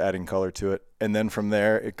besides adding color to it. And then from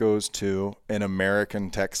there, it goes to an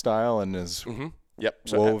American textile and is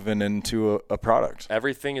woven into a product.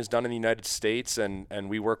 Everything is done in the United States, and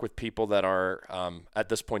we work with people that are at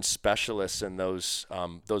this point specialists in those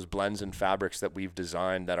blends and fabrics that we've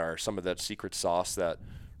designed that are some of that secret sauce that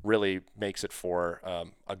really makes it for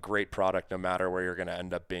a great product no matter where you're going to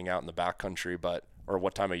end up being out in the backcountry, or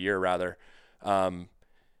what time of year rather.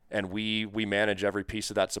 And we manage every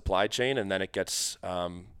piece of that supply chain, and then it gets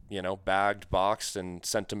bagged, boxed, and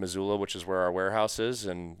sent to Missoula, which is where our warehouse is,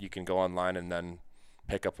 and you can go online and then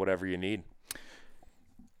pick up whatever you need.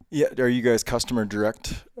 Yeah, are you guys customer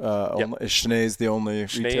direct? Is Schnee's the only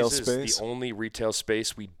retail space? Schnee's is the only retail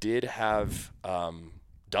space. We did have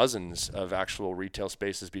dozens of actual retail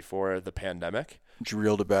spaces before the pandemic. You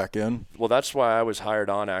reeled it back in? Well, that's why I was hired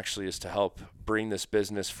on, actually, is to help bring this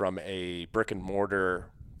business from a brick and mortar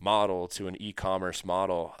model to an e-commerce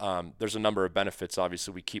model. There's a number of benefits.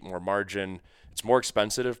 Obviously, we keep more margin. It's more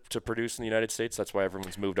expensive to produce in the United States. That's why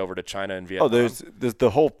everyone's moved over to China and Vietnam. There's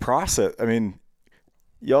the whole process. I mean,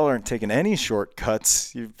 y'all aren't taking any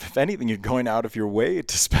shortcuts. If anything, you're going out of your way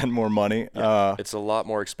to spend more money. Yeah, it's a lot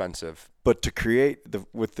more expensive. But to create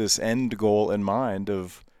with this end goal in mind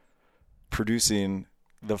of producing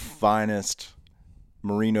the finest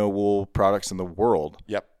merino wool products in the world.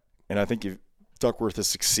 Yep. And I think Duckworth has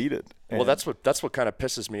succeeded. Well, that's what kind of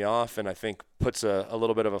pisses me off, and I think puts a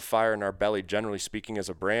little bit of a fire in our belly, generally speaking, as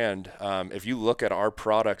a brand. If you look at our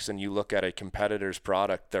products and you look at a competitor's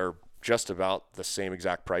product, they're just about the same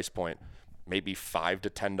exact price point, maybe $5 to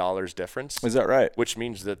 $10 difference. Is that right? Which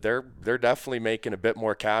means that they're definitely making a bit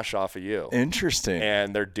more cash off of you. Interesting.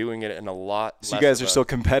 And they're doing it in a lot less. So you guys are still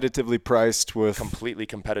competitively priced with completely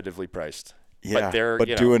competitively priced. Yeah, but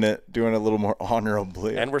doing it a little more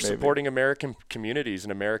honorably. And we're supporting American communities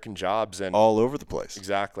and American jobs and all over the place.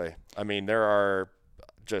 Exactly. I mean, there are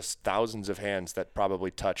just thousands of hands that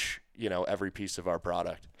probably touch, every piece of our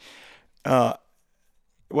product.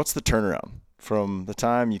 What's the turnaround from the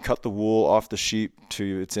time you cut the wool off the sheep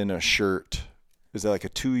to it's in a shirt? is that like a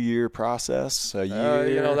 2-year process, a year?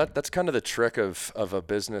 You know, that's kind of the trick of a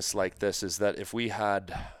business like this, is that if we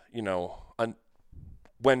had, you know,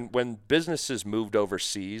 when businesses moved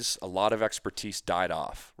overseas, a lot of expertise died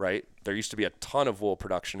off, right? There used to be a ton of wool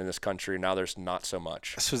production in this country. Now there's not so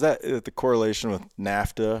much. So is that the correlation with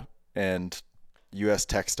NAFTA and U.S.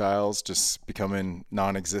 textiles just becoming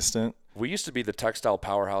non-existent? We used to be the textile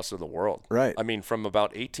powerhouse of the world. Right. I mean, from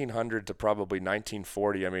about 1800 to probably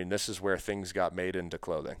 1940, I mean, this is where things got made into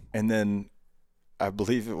clothing. And then I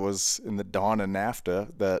believe it was in the dawn of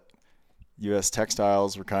NAFTA that U.S.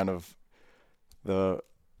 textiles were kind of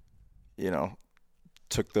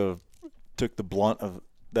took the blunt of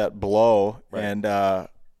that blow, right. And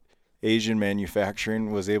Asian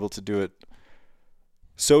manufacturing was able to do it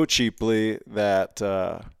so cheaply that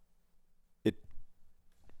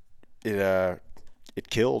it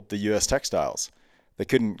killed the U.S. textiles. They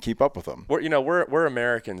couldn't keep up with them. We're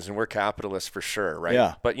Americans and we're capitalists for sure, right?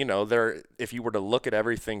 Yeah. But if you were to look at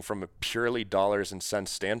everything from a purely dollars and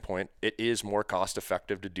cents standpoint, it is more cost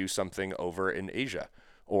effective to do something over in Asia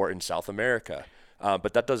or in South America.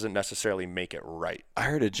 But that doesn't necessarily make it right. I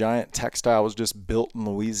heard a giant textile was just built in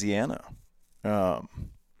Louisiana. There's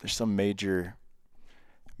some major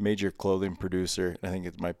clothing producer. I think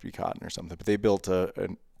it might be cotton or something. But they built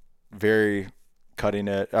a very cutting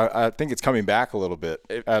edge. I think it's coming back a little bit.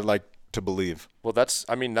 I'd like to believe. Well, that's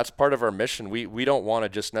part of our mission. We don't want to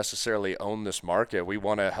just necessarily own this market. We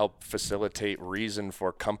want to help facilitate reason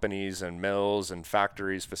for companies and mills and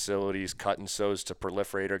factories, facilities, cut and sews to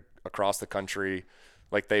proliferate across the country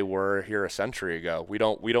like they were here a century ago. We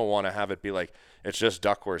don't want to have it be like it's just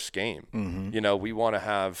Duckworth's game. Mm-hmm. We want to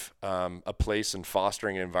have a place in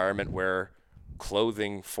fostering an environment where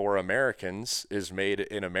clothing for Americans is made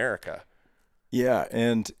in America. Yeah,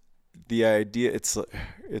 and the idea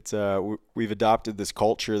we've adopted this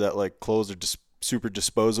culture that like clothes are just super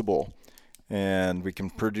disposable, and we can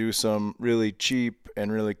produce them really cheap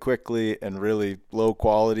and really quickly and really low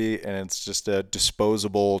quality, and it's just a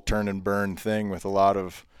disposable turn and burn thing with a lot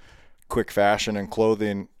of quick fashion and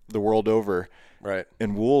clothing the world over. Right.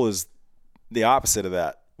 And wool is the opposite of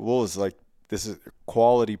that. Wool is like, this is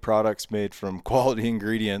quality products made from quality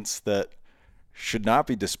ingredients that should not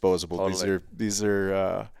be disposable. Totally. These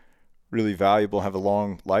are really valuable, have a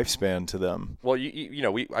long lifespan to them. Well,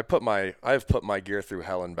 I have put my gear through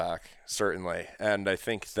hell and back, certainly, and I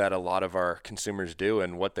think that a lot of our consumers do,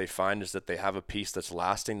 and what they find is that they have a piece that's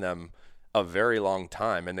lasting them a very long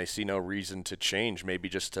time, and they see no reason to change, maybe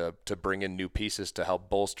just to bring in new pieces to help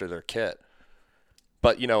bolster their kit.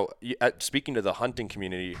 But speaking to the hunting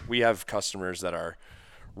community, we have customers that are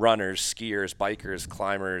runners, skiers, bikers,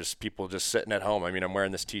 climbers, people just sitting at home. I mean, I'm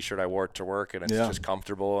wearing this t-shirt I wore to work, and it's just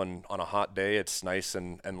comfortable, and on a hot day it's nice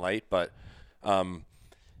and light. But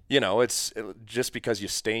it's just because you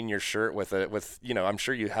stain your shirt with I'm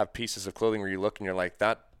sure you have pieces of clothing where you look and you're like,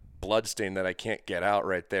 that blood stain that I can't get out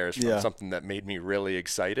right there is from something that made me really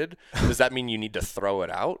excited. Does that mean you need to throw it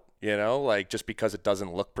out? Like just because it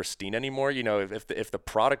doesn't look pristine anymore? If the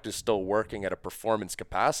product is still working at a performance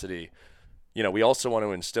capacity, we also want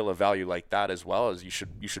to instill a value like that as well. As you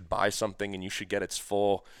should buy something and you should get its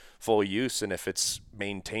full use. And if it's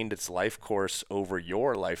maintained its life course over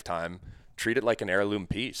your lifetime, treat it like an heirloom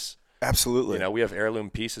piece. Absolutely. We have heirloom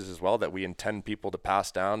pieces as well that we intend people to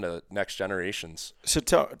pass down to next generations. So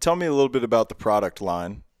tell me a little bit about the product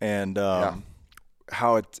line and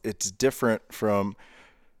how it's different from,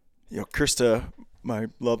 Krista, my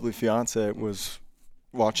lovely fiance, was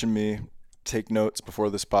watching me take notes before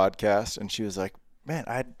this podcast, and she was like, man,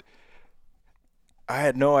 I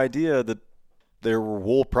had no idea that there were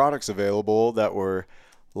wool products available that were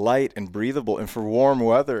light and breathable and for warm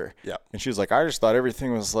weather. Yeah. And she was like, I just thought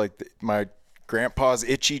everything was like my grandpa's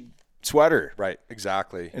itchy sweater. Right,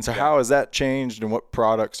 exactly. And so how has that changed, and what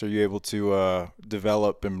products are you able to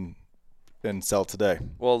develop and sell today?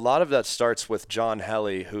 Well, a lot of that starts with John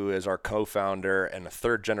Helly, who is our co-founder and a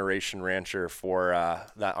third-generation rancher for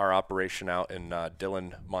our operation out in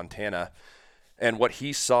Dillon, Montana. And what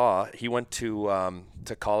he saw, he went to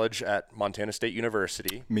college at Montana State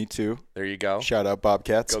University. Me too. There you go. Shout out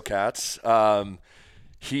Bobcats. Go Cats. What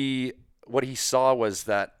he saw was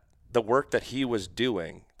that the work that he was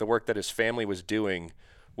doing, the work that his family was doing,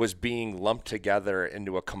 was being lumped together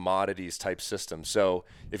into a commodities type system. So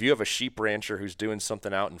if you have a sheep rancher who's doing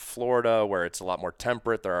something out in Florida where it's a lot more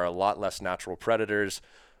temperate, there are a lot less natural predators,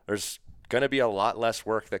 there's going to be a lot less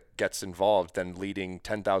work that gets involved than leading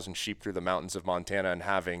 10,000 sheep through the mountains of Montana and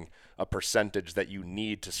having a percentage that you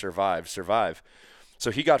need to survive.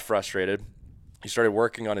 So he got frustrated. He started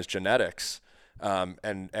working on his genetics,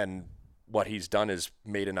 and what he's done is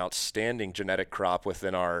made an outstanding genetic crop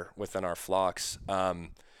within our flocks.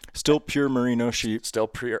 Still pure merino sheep. Still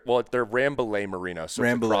pure. Well, they're Rambouillet merino, so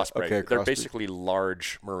it's a crossbreed. Okay, they're basically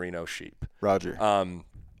large merino sheep. Roger.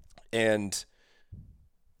 And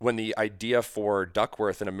when the idea for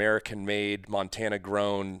Duckworth, an American-made,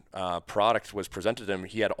 Montana-grown product, was presented to him,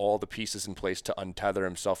 he had all the pieces in place to untether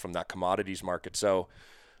himself from that commodities market. So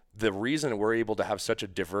the reason we're able to have such a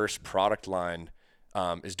diverse product line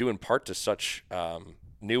is due in part to such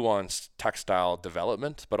nuanced textile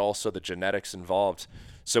development, but also the genetics involved.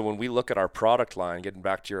 So when we look at our product line, getting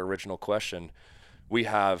back to your original question, we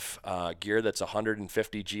have gear that's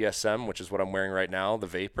 150 GSM, which is what I'm wearing right now, the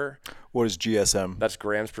Vapor. What is GSM? That's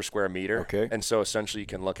grams per square meter. Okay. And so essentially you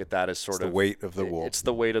can look at that as sort of the weight of the wool. It's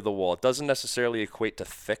the weight of the wool. It doesn't necessarily equate to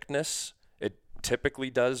thickness. It typically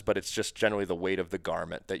does, but it's just generally the weight of the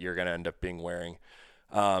garment that you're going to end up being wearing.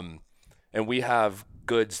 And we have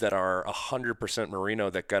goods that are 100% merino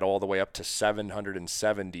that get all the way up to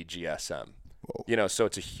 770 GSM. Whoa. You know, so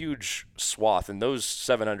it's a huge swath. And those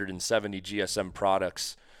 770 GSM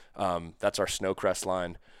products, that's our Snowcrest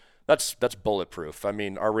line. That's bulletproof. I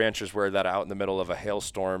mean, our ranchers wear that out in the middle of a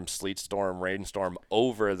hailstorm, sleet storm, rainstorm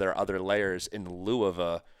over their other layers in lieu of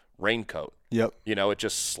a raincoat. Yep. You know, it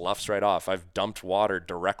just sloughs right off. I've dumped water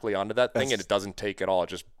directly onto that thing, and it doesn't take it all. It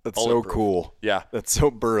just That's so cool. Yeah. That's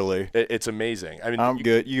so burly. It's amazing. I mean, I'm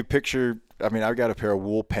good. You picture, I mean, I've got a pair of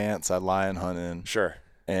wool pants I lion hunt in. Sure.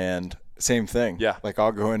 And same thing. Yeah. Like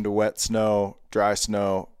I'll go into wet snow, dry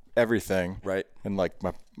snow, everything. Right. And like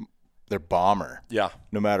they're bomber. Yeah.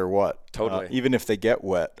 No matter what. Totally. Even if they get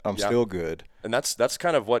wet, I'm still good. And that's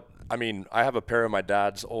kind of what, I mean, I have a pair of my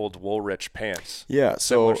dad's old Woolrich pants. Yeah.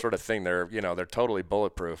 Similar sort of thing. They're, you know, they're totally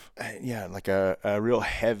bulletproof. Yeah. Like a real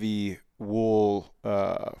heavy wool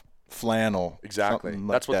flannel. Exactly.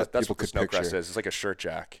 That's what the Snowcrest is. It's like a shirt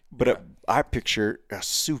jack. But I picture a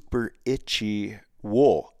super itchy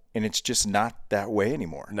wool. And it's just not that way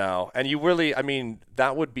anymore. No. And you really, I mean,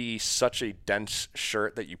 that would be such a dense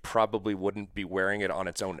shirt that you probably wouldn't be wearing it on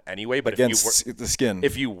its own anyway. But against the skin.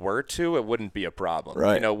 If you were to, it wouldn't be a problem.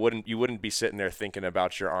 Right. You know, you wouldn't be sitting there thinking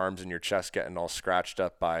about your arms and your chest getting all scratched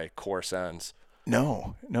up by coarse ends.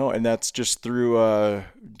 No. And that's just through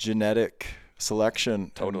genetic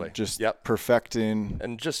selection. Totally. And just perfecting.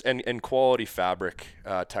 And quality fabric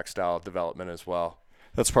textile development as well.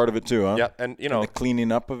 That's part of it too, huh? Yeah, and you know, and the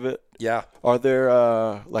cleaning up of it. Yeah. Are there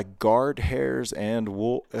like guard hairs and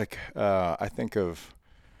wool? Like I think of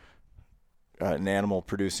an animal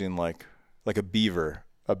producing like a beaver.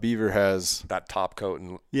 A beaver has that top coat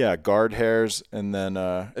and guard hairs, and then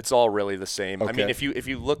it's all really the same. Okay. I mean, if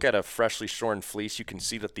you look at a freshly shorn fleece, you can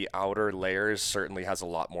see that the outer layers certainly has a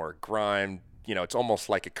lot more grime. You know, it's almost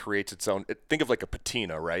like it creates its own. Think of like a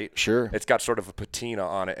patina, right? Sure. It's got sort of a patina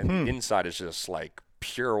on it, and the inside is just like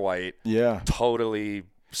pure white, totally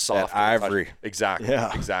soft. That ivory. Exactly.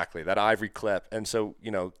 Yeah. Exactly. That ivory clip. And so, you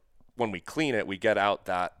know, when we clean it, we get out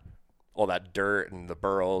all that dirt and the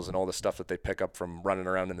burls and all the stuff that they pick up from running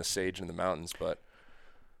around in the sage in the mountains. But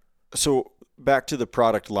so back to the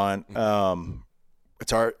product line,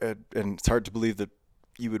 it's hard to believe that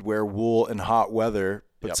you would wear wool in hot weather,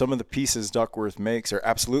 but some of the pieces Duckworth makes are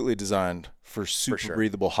absolutely designed for super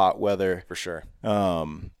breathable hot weather. For sure.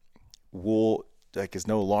 Wool is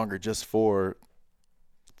no longer just for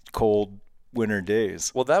cold winter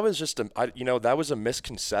days. Well, that was just that was a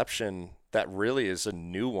misconception that really is a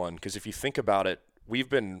new one, because if you think about it,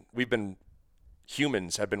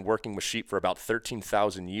 humans have been working with sheep for about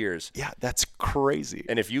 13,000 years. Yeah, that's crazy.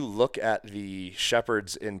 And if you look at the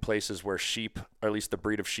shepherds in places where sheep, or at least the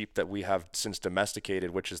breed of sheep that we have since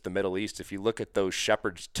domesticated, which is the Middle East, if you look at those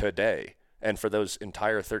shepherds today, and for those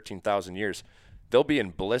entire 13,000 years, they'll be in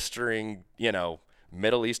blistering, you know,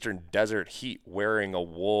 Middle Eastern desert heat wearing a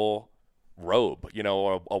wool robe, you know,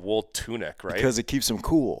 or a wool tunic, right? Because it keeps them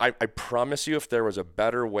cool. I promise you, if there was a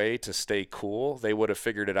better way to stay cool, they would have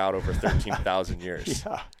figured it out over 13,000 years.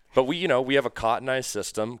 Yeah. But we have a cottonized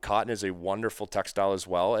system. Cotton is a wonderful textile as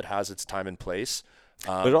well. It has its time and place.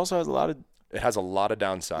 But it also has a lot of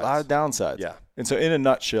downsides. Yeah. And so in a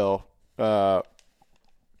nutshell,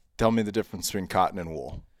 tell me the difference between cotton and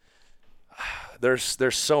wool.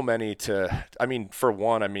 There's so many for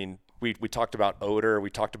one, we talked about odor, we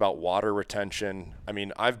talked about water retention. I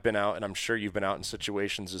mean, I've been out, and I'm sure you've been out in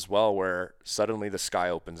situations as well, where suddenly the sky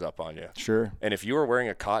opens up on you. Sure. And if you are wearing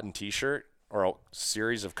a cotton t-shirt or a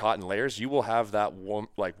series of cotton layers, you will have that warmth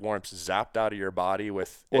zapped out of your body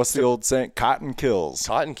with. What's the old saying? Cotton kills.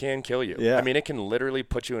 Cotton can kill you. Yeah. I mean, it can literally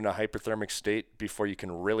put you in a hypothermic state before you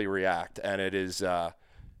can really react. And it is, I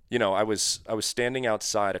was standing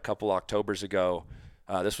outside a couple Octobers ago.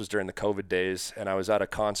 This was during the COVID days, and I was at a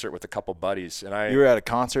concert with a couple buddies. And You were at a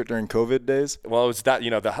concert during COVID days? Well, it was that,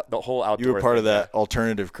 the whole outdoor You were part thing, of that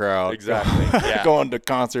alternative crowd. Exactly. Yeah. Going to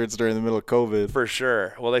concerts during the middle of COVID. For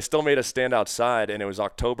sure. Well, they still made us stand outside, and it was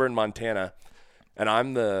October in Montana, and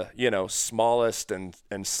I'm the, smallest and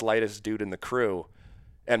slightest dude in the crew.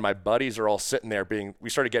 And my buddies are all sitting there we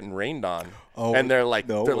started getting rained on. Oh, and they're like,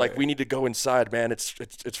 no way. we need to go inside, man.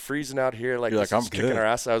 It's freezing out here. Like, You're this like, is I'm kicking good. our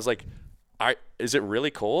ass. I was like, is it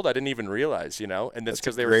really cold? I didn't even realize, and that's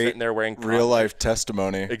because they were sitting there wearing real life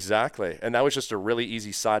testimony. Exactly. And that was just a really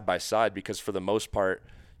easy side by side, because for the most part,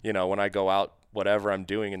 when I go out, whatever I'm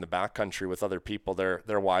doing in the backcountry with other people,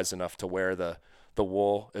 they're wise enough to wear the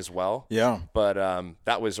wool as well. Yeah. But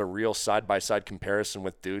that was a real side-by-side comparison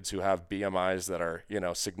with dudes who have BMIs that are,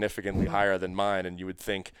 significantly higher than mine, and you would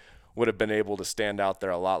think would have been able to stand out there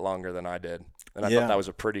a lot longer than I did. And I thought that was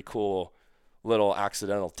a pretty cool little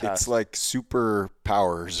accidental test. It's like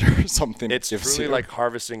superpowers or something. It's truly like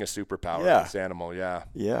harvesting a superpower in this animal, yeah.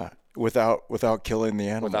 Yeah, without killing the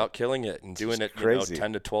animal. Without killing it and doing it, crazy.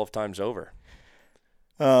 10 to 12 times over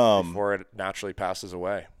before it naturally passes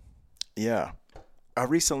away. Yeah. I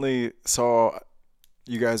recently saw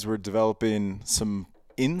you guys were developing some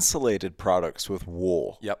insulated products with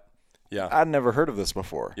wool. Yep. Yeah. I'd never heard of this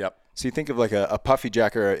before. Yep. So you think of like a puffy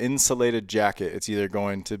jacket or an insulated jacket. It's either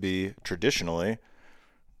going to be traditionally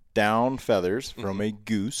down feathers from a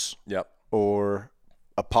goose. Yep. Or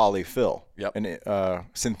a poly fill. Yep. An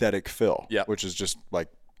synthetic fill. Yep. Which is just like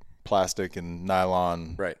plastic and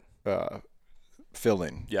nylon. Right.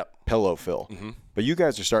 Filling. Yep. Pillow fill. Mm-hmm. But you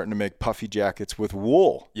guys are starting to make puffy jackets with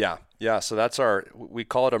wool. Yeah. Yeah. So that's we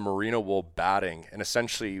call it a merino wool batting. And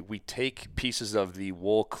essentially we take pieces of the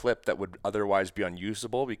wool clip that would otherwise be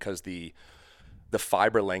unusable because the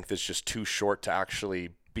fiber length is just too short to actually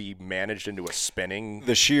be managed into a spinning.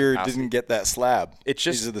 The shear didn't get that slab. It's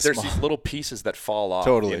just, there's these little pieces that fall off,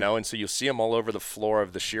 totally. And so you'll see them all over the floor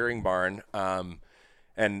of the shearing barn.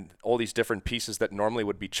 And all these different pieces that normally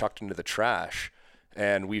would be chucked into the trash.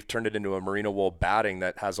 And we've turned it into a merino wool batting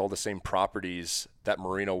that has all the same properties that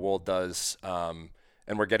merino wool does. And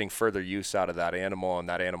we're getting further use out of that animal and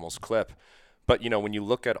that animal's clip. But, when you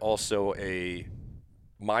look at also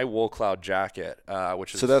my wool cloud jacket,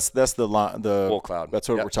 which is... So that's the wool cloud. That's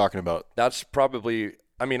what we're talking about. That's probably...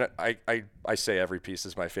 I mean, I say every piece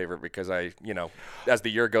is my favorite because as the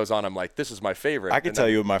year goes on, I'm like, this is my favorite. I can tell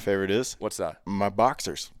you what my favorite is. What's that? My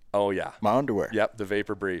boxers. Oh, yeah. My underwear. Yep, the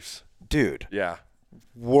Vapor Briefs. Dude. Yeah.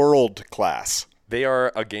 World class. They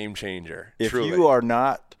are a game changer. If truly. you are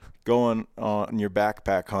not going on your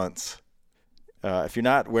backpack hunts, if you're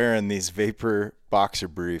not wearing these Vapor boxer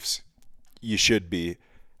briefs, you should be.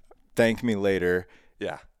 Thank me later.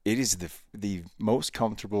 Yeah. It is the most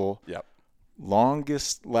comfortable, yep,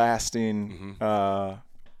 longest lasting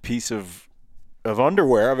piece of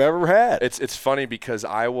underwear I've ever had. It's funny because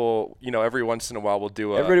I will, every once in a while we'll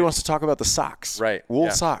do everybody wants to talk about the socks. Right. Wool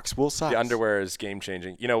socks. The underwear is game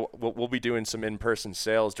changing. We'll be doing some in-person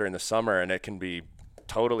sales during the summer, and it can be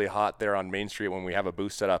totally hot there on Main Street when we have a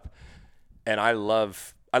booth set up. And I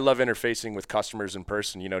love interfacing with customers in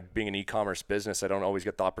person. Being an e-commerce business, I don't always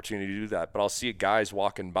get the opportunity to do that, but I'll see guys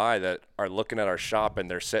walking by that are looking at our shop and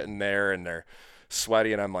they're sitting there and they're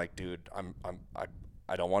sweaty. And I'm like, dude,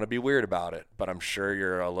 I don't want to be weird about it, but I'm sure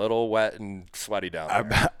you're a little wet and sweaty down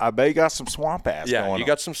there. I bet you got some swamp ass going on. Yeah, you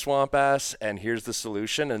got some swamp ass, and here's the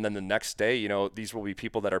solution. And then the next day, these will be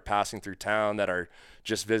people that are passing through town that are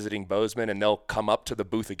just visiting Bozeman, and they'll come up to the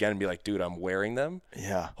booth again and be like, dude, I'm wearing them.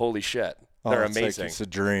 Yeah. Holy shit. They're amazing. It's a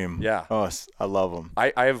dream. Yeah. Oh, I love them.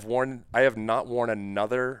 I have not worn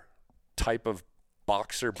another type of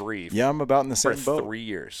boxer brief. Yeah, I'm about in the same for boat. 3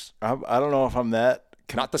 years. I don't know if I'm that.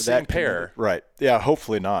 Not the same pair. Right. Yeah,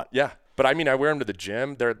 hopefully not. Yeah. But I wear them to the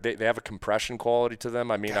gym. They have a compression quality to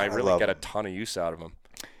them. I really get a ton of use out of them.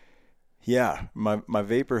 Yeah. My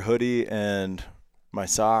Vapor hoodie and my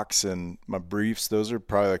socks and my briefs, those are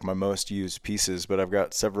probably like my most used pieces, but I've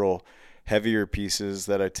got several heavier pieces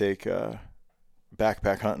that I take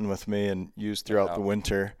backpack hunting with me and use throughout the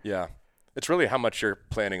winter. Yeah. It's really how much you're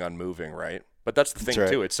planning on moving, right? But that's the thing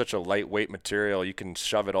too. It's such a lightweight material. You can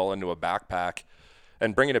shove it all into a backpack.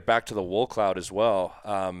 And bringing it back to the wool cloud as well.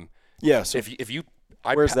 Yeah. So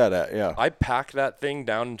where's that at? Yeah. I pack that thing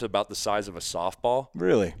down to about the size of a softball.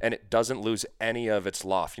 Really? And it doesn't lose any of its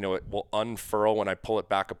loft. It will unfurl when I pull it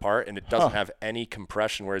back apart, and it doesn't have any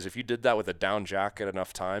compression. Whereas if you did that with a down jacket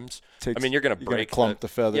enough times, you're going to break the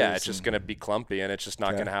feathers. Yeah, it's just going to be clumpy, and it's just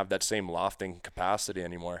not going to have that same lofting capacity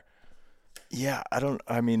anymore. Yeah,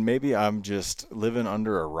 maybe I'm just living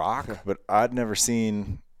under a rock, but I'd never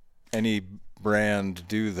seen any brand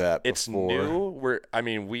do that It's before.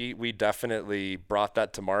 new. We definitely brought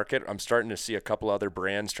that to market. I'm starting to see a couple other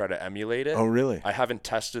brands try to emulate it. Oh, really? I haven't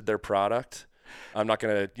tested their product. I'm not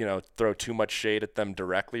going to, throw too much shade at them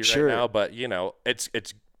directly Sure. right now, but it's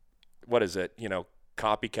what is it?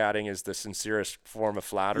 Copycatting is the sincerest form of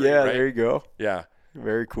flattery, Yeah, right? there you go. Yeah.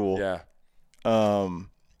 Very cool. Yeah. Tell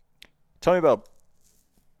me about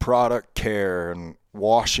product care and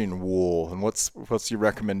washing wool, and what's your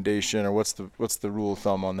recommendation, or what's the rule of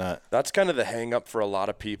thumb on that? That's kind of the hang up for a lot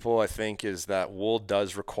of people, I think, is that wool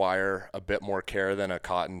does require a bit more care than a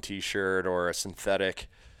cotton t-shirt or a synthetic.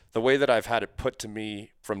 The way that I've had it put to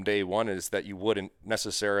me from day one is that you wouldn't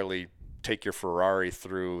necessarily take your Ferrari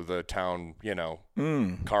through the town,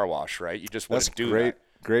 car wash, right? You just wouldn't do that.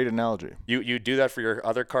 Great analogy. You do that for your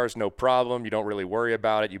other cars, no problem. You don't really worry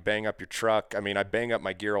about it. You bang up your truck. I mean, I bang up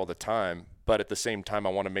my gear all the time, but at the same time,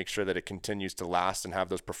 I want to make sure that it continues to last and have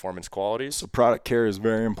those performance qualities. So product care is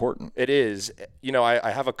very important. It is.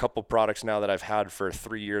 I have a couple products now that I've had for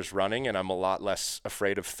 3 years running, and I'm a lot less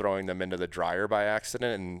afraid of throwing them into the dryer by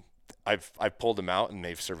accident. And I've pulled them out, and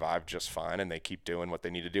they've survived just fine, and they keep doing what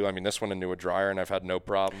they need to do. I mean, this one into a dryer, and I've had no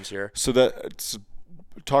problems here. So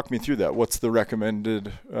talk me through that. What's the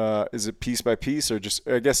recommended? Is it piece by piece, or just?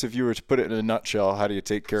 I guess if you were to put it in a nutshell, how do you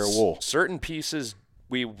take care of wool? Certain pieces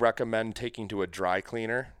we recommend taking to a dry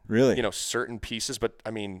cleaner. Really? Certain pieces, but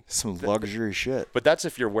I mean, some luxury shit. But that's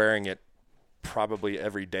if you're wearing it probably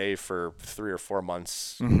every day for 3 or 4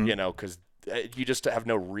 months. Mm-hmm. Because you just have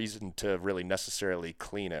no reason to really necessarily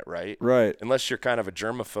clean it, right? Right. Unless you're kind of a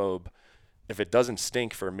germaphobe. If it doesn't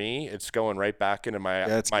stink for me, it's going right back into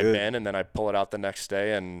my bin, and then I pull it out the next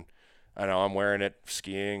day, and I know I'm wearing it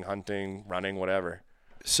skiing, hunting, running, whatever.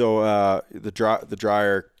 So the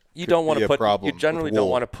dryer. You don't want to put. You generally don't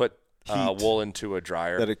want to put wool into a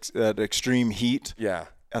dryer. That extreme heat. Yeah.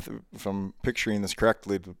 If I'm picturing this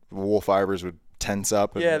correctly, the wool fibers would tense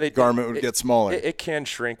up, and the garment would get smaller. It can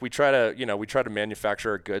shrink. We try to manufacture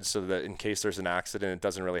our goods so that in case there's an accident, it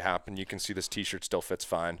doesn't really happen. You can see this T-shirt still fits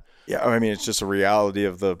fine. Yeah, I mean, it's just a reality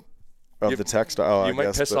of the textile. You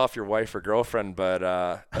might piss off your wife or girlfriend,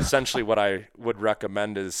 but essentially what I would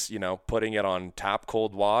recommend is putting it on tap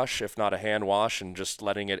cold wash, if not a hand wash, and just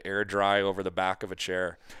letting it air dry over the back of a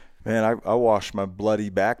chair. Man, I wash my bloody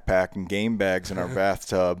backpack and game bags in our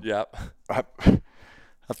bathtub. Yep. I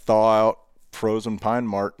thaw out frozen pine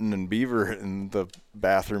marten and beaver in the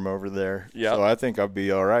bathroom over there. Yeah. So I think I'll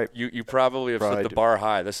be all right. You probably have set the bar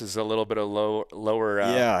high. This is a little bit of lower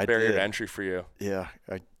barrier to entry for you. Yeah.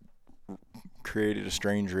 I created a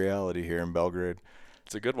strange reality here in Belgrade.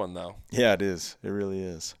 It's a good one, though. Yeah, it is. It really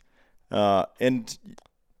is. And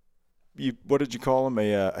what did you call them?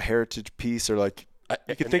 A heritage piece, or like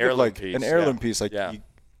you could think of like an heirloom piece. Like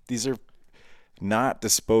these are not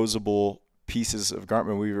disposable pieces of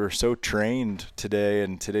garment. We were so trained today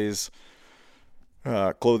in today's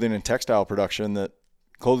clothing and textile production that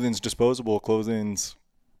clothing's disposable, clothing's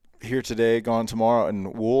here today, gone tomorrow,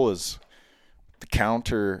 and wool is the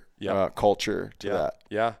counter culture to that.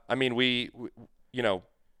 Yeah. I mean, we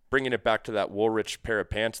bringing it back to that wool-rich pair of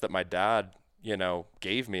pants that my dad,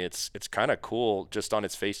 gave me, it's kind of cool just on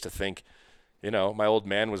its face to think, my old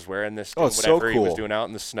man was wearing this, whatever he was doing out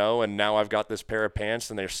in the snow, and now I've got this pair of pants,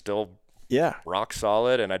 and they're still rock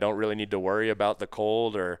solid, and I don't really need to worry about the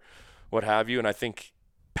cold or what have you. And I think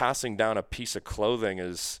passing down a piece of clothing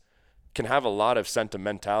can have a lot of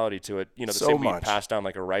sentimentality to it. The same way you pass down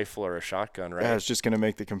like a rifle or a shotgun, right? Yeah, it's just going to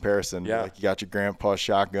make the comparison. Yeah. Like you got your grandpa's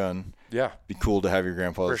shotgun. Yeah. Be cool to have your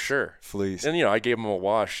grandpa's for sure fleece. And, I gave him a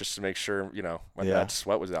wash just to make sure, my bad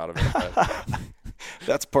sweat was out of it.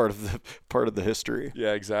 That's part of the history.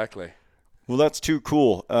 Yeah, exactly. Well, that's too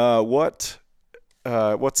cool. What's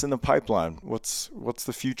in the pipeline? What's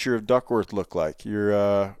the future of Duckworth look like?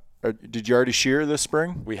 Did you already shear this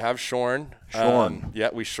spring? We have shorn.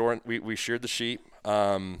 We sheared the sheep.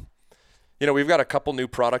 We've got a couple new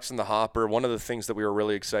products in the hopper. One of the things that we were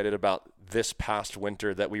really excited about this past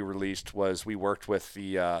winter that we released was we worked with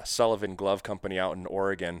the Sullivan Glove Company out in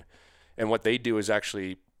Oregon. And what they do is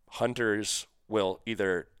actually hunters will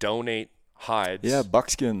either donate hides. Yeah,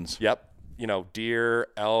 buckskins. Yep. Deer,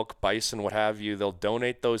 elk, bison, what have you. They'll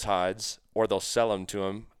donate those hides or they'll sell them to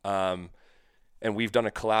them. And we've done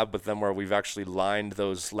a collab with them where we've actually lined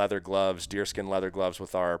those leather gloves, deerskin leather gloves,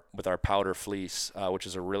 with our powder fleece, which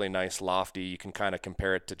is a really nice lofty. You can kind of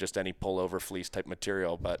compare it to just any pullover fleece type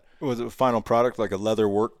material. But was it a final product like a leather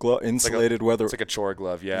work glove, insulated weather? It's like a chore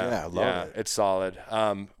glove, yeah. Yeah, I love it. It's solid.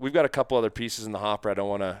 We've got a couple other pieces in the hopper. I don't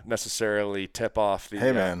want to necessarily tip off the.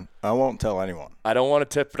 Hey man, I won't tell anyone. I don't want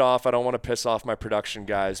to tip it off. I don't want to piss off my production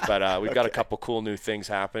guys. But we've got a couple cool new things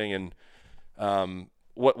happening, and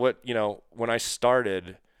When I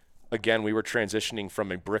started, again, we were transitioning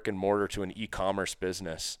from a brick and mortar to an e-commerce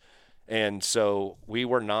business. And so we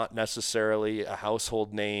were not necessarily a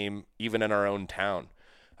household name, even in our own town.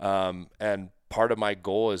 And part of my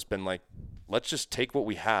goal has been like, let's just take what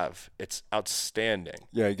we have. It's outstanding.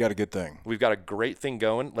 Yeah, you got a good thing. We've got a great thing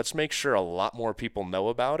going. Let's make sure a lot more people know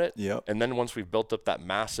about it. Yep. And then once we've built up that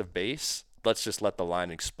massive base, let's just let the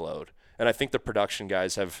line explode. And I think the production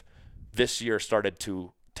guys have this year started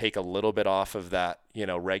to take a little bit off of that,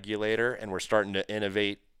 regulator, and we're starting to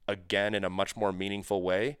innovate again in a much more meaningful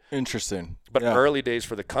way. Interesting. But early days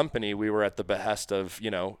for the company, we were at the behest of,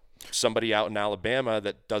 somebody out in Alabama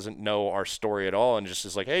that doesn't know our story at all and just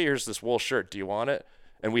is like, hey, here's this wool shirt. Do you want it?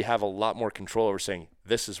 And we have a lot more control over saying,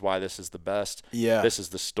 this is why this is the best. Yeah. This is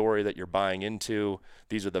the story that you're buying into.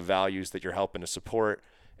 These are the values that you're helping to support.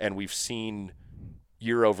 And we've seen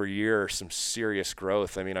year over year some serious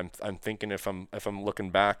growth. I mean, I'm thinking if I'm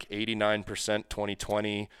looking back, 89%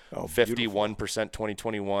 2020, 51%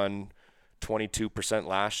 2021, 22%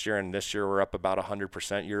 last year, and this year we're up about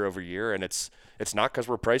 100% year over year. And it's not because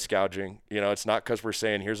we're price gouging. It's not because we're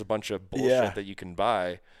saying here's a bunch of bullshit that you can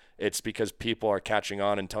buy. It's because people are catching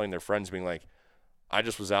on and telling their friends, being like, I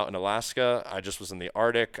just was out in Alaska. I just was in the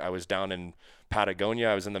Arctic. I was down in Patagonia.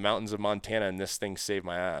 I was in the mountains of Montana, and this thing saved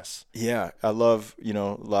my ass. Yeah, I love,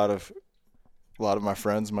 a lot of my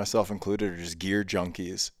friends, myself included, are just gear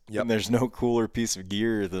junkies. Yep. And there's no cooler piece of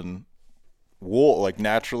gear than wool, like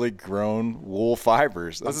naturally grown wool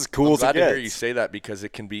fibers. That's as cool as it gets. I'm glad to hear you say that, because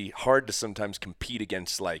it can be hard to sometimes compete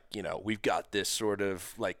against, we've got this sort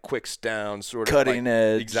of quicks down sort of cutting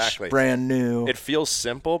edge, exactly, brand new. It feels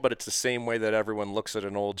simple, but it's the same way that everyone looks at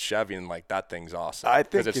an old Chevy and that thing's awesome. I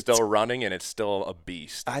think because it's still running and it's still a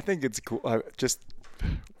beast. I think it's cool. What'd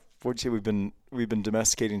you say? We've been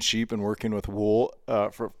domesticating sheep and working with wool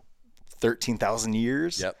for 13,000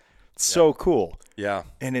 years. Yep. So cool. Yeah.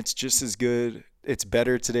 And it's just as good. It's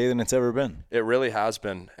better today than it's ever been. It really has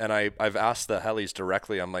been. And I've asked the Hellies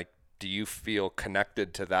directly. I'm like, do you feel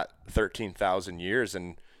connected to that 13,000 years?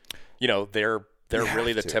 And, they're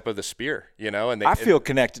really the tip of the spear, and I feel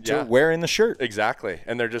connected to it wearing the shirt. Exactly.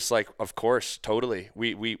 And they're just like, of course, totally.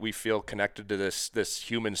 We feel connected to this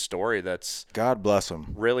human story that's, God bless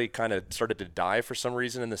them, really kind of started to die for some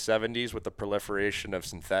reason in the 70s with the proliferation of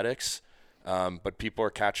synthetics. But people are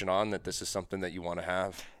catching on that this is something that you want to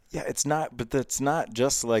have. Yeah, but that's not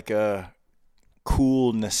just like a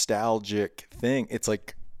cool nostalgic thing. It's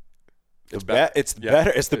like it's better. It's the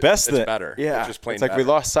best thing. It's better. Yeah, it's just plain it's like better. we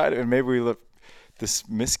lost sight of it. Maybe we look this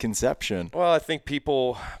misconception. Well, I think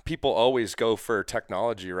people always go for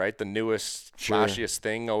technology, right? The newest, flashiest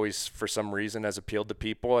thing always, for some reason, has appealed to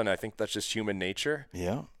people, and I think that's just human nature.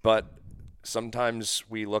 Yeah. But sometimes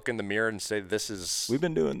we look in the mirror and say, we've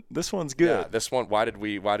been doing this one's good. Yeah, this one, why did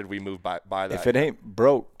we move by that? If it ain't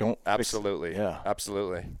broke, don't absolutely fix it. Yeah,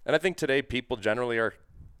 absolutely. And I think today people generally are,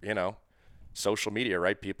 social media,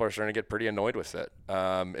 right? People are starting to get pretty annoyed with it.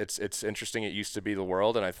 It's interesting. It used to be the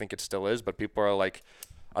world, and I think it still is, but people are like,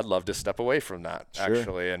 I'd love to step away from that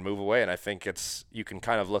actually and move away. And I think you can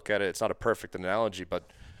kind of look at it. It's not a perfect analogy,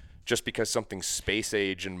 but just because something's space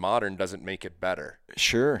age and modern doesn't make it better.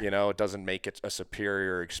 Sure. It doesn't make it a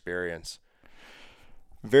superior experience.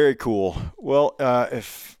 Very cool. Well,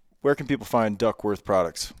 where can people find Duckworth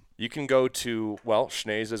products? You can go to,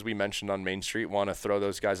 Schnee's, as we mentioned, on Main Street. Want to throw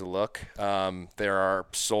those guys a look. They're our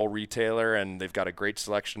sole retailer, and they've got a great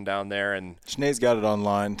selection down there. And Schnee's got it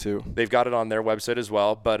online, too. They've got it on their website as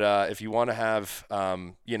well. But if you want to have,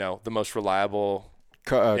 the most reliable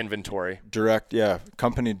inventory.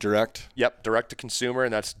 Company direct. Yep, direct to consumer,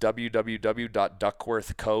 and that's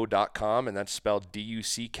www.duckworthco.com, and that's spelled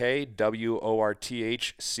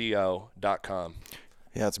DUCKWORTHCO.com.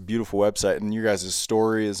 Yeah, it's a beautiful website, and your guys'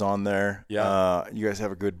 story is on there. Yeah. You guys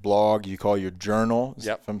have a good blog. You call your journal,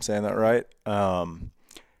 if I'm saying that right. And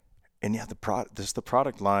yeah, the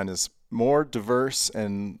product line is more diverse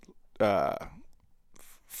and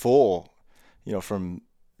full, from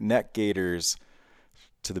neck gaiters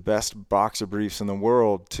to the best boxer briefs in the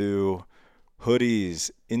world to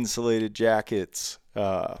hoodies, insulated jackets,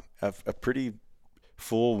 a pretty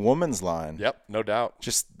full woman's line. Yep, no doubt.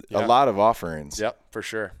 Just a lot of offerings. Yep, for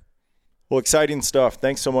sure. Well, exciting stuff.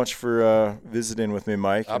 Thanks so much for visiting with me,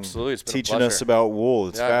 Mike. Absolutely. It's been teaching us about wool.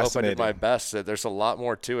 It's fascinating. I hope I did my best. There's a lot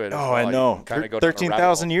more to it. Oh, I know.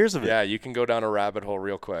 13,000 years of it. Yeah, you can go down a rabbit hole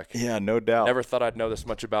real quick. Yeah, no doubt. Never thought I'd know this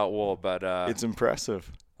much about wool, but it's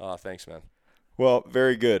impressive. Oh, thanks, man. Well,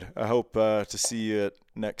 very good. I hope to see you at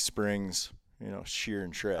next spring's, sheer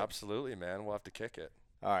and shred. Absolutely, man. We'll have to kick it.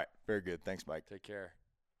 All right. Very good. Thanks, Mike. Take care.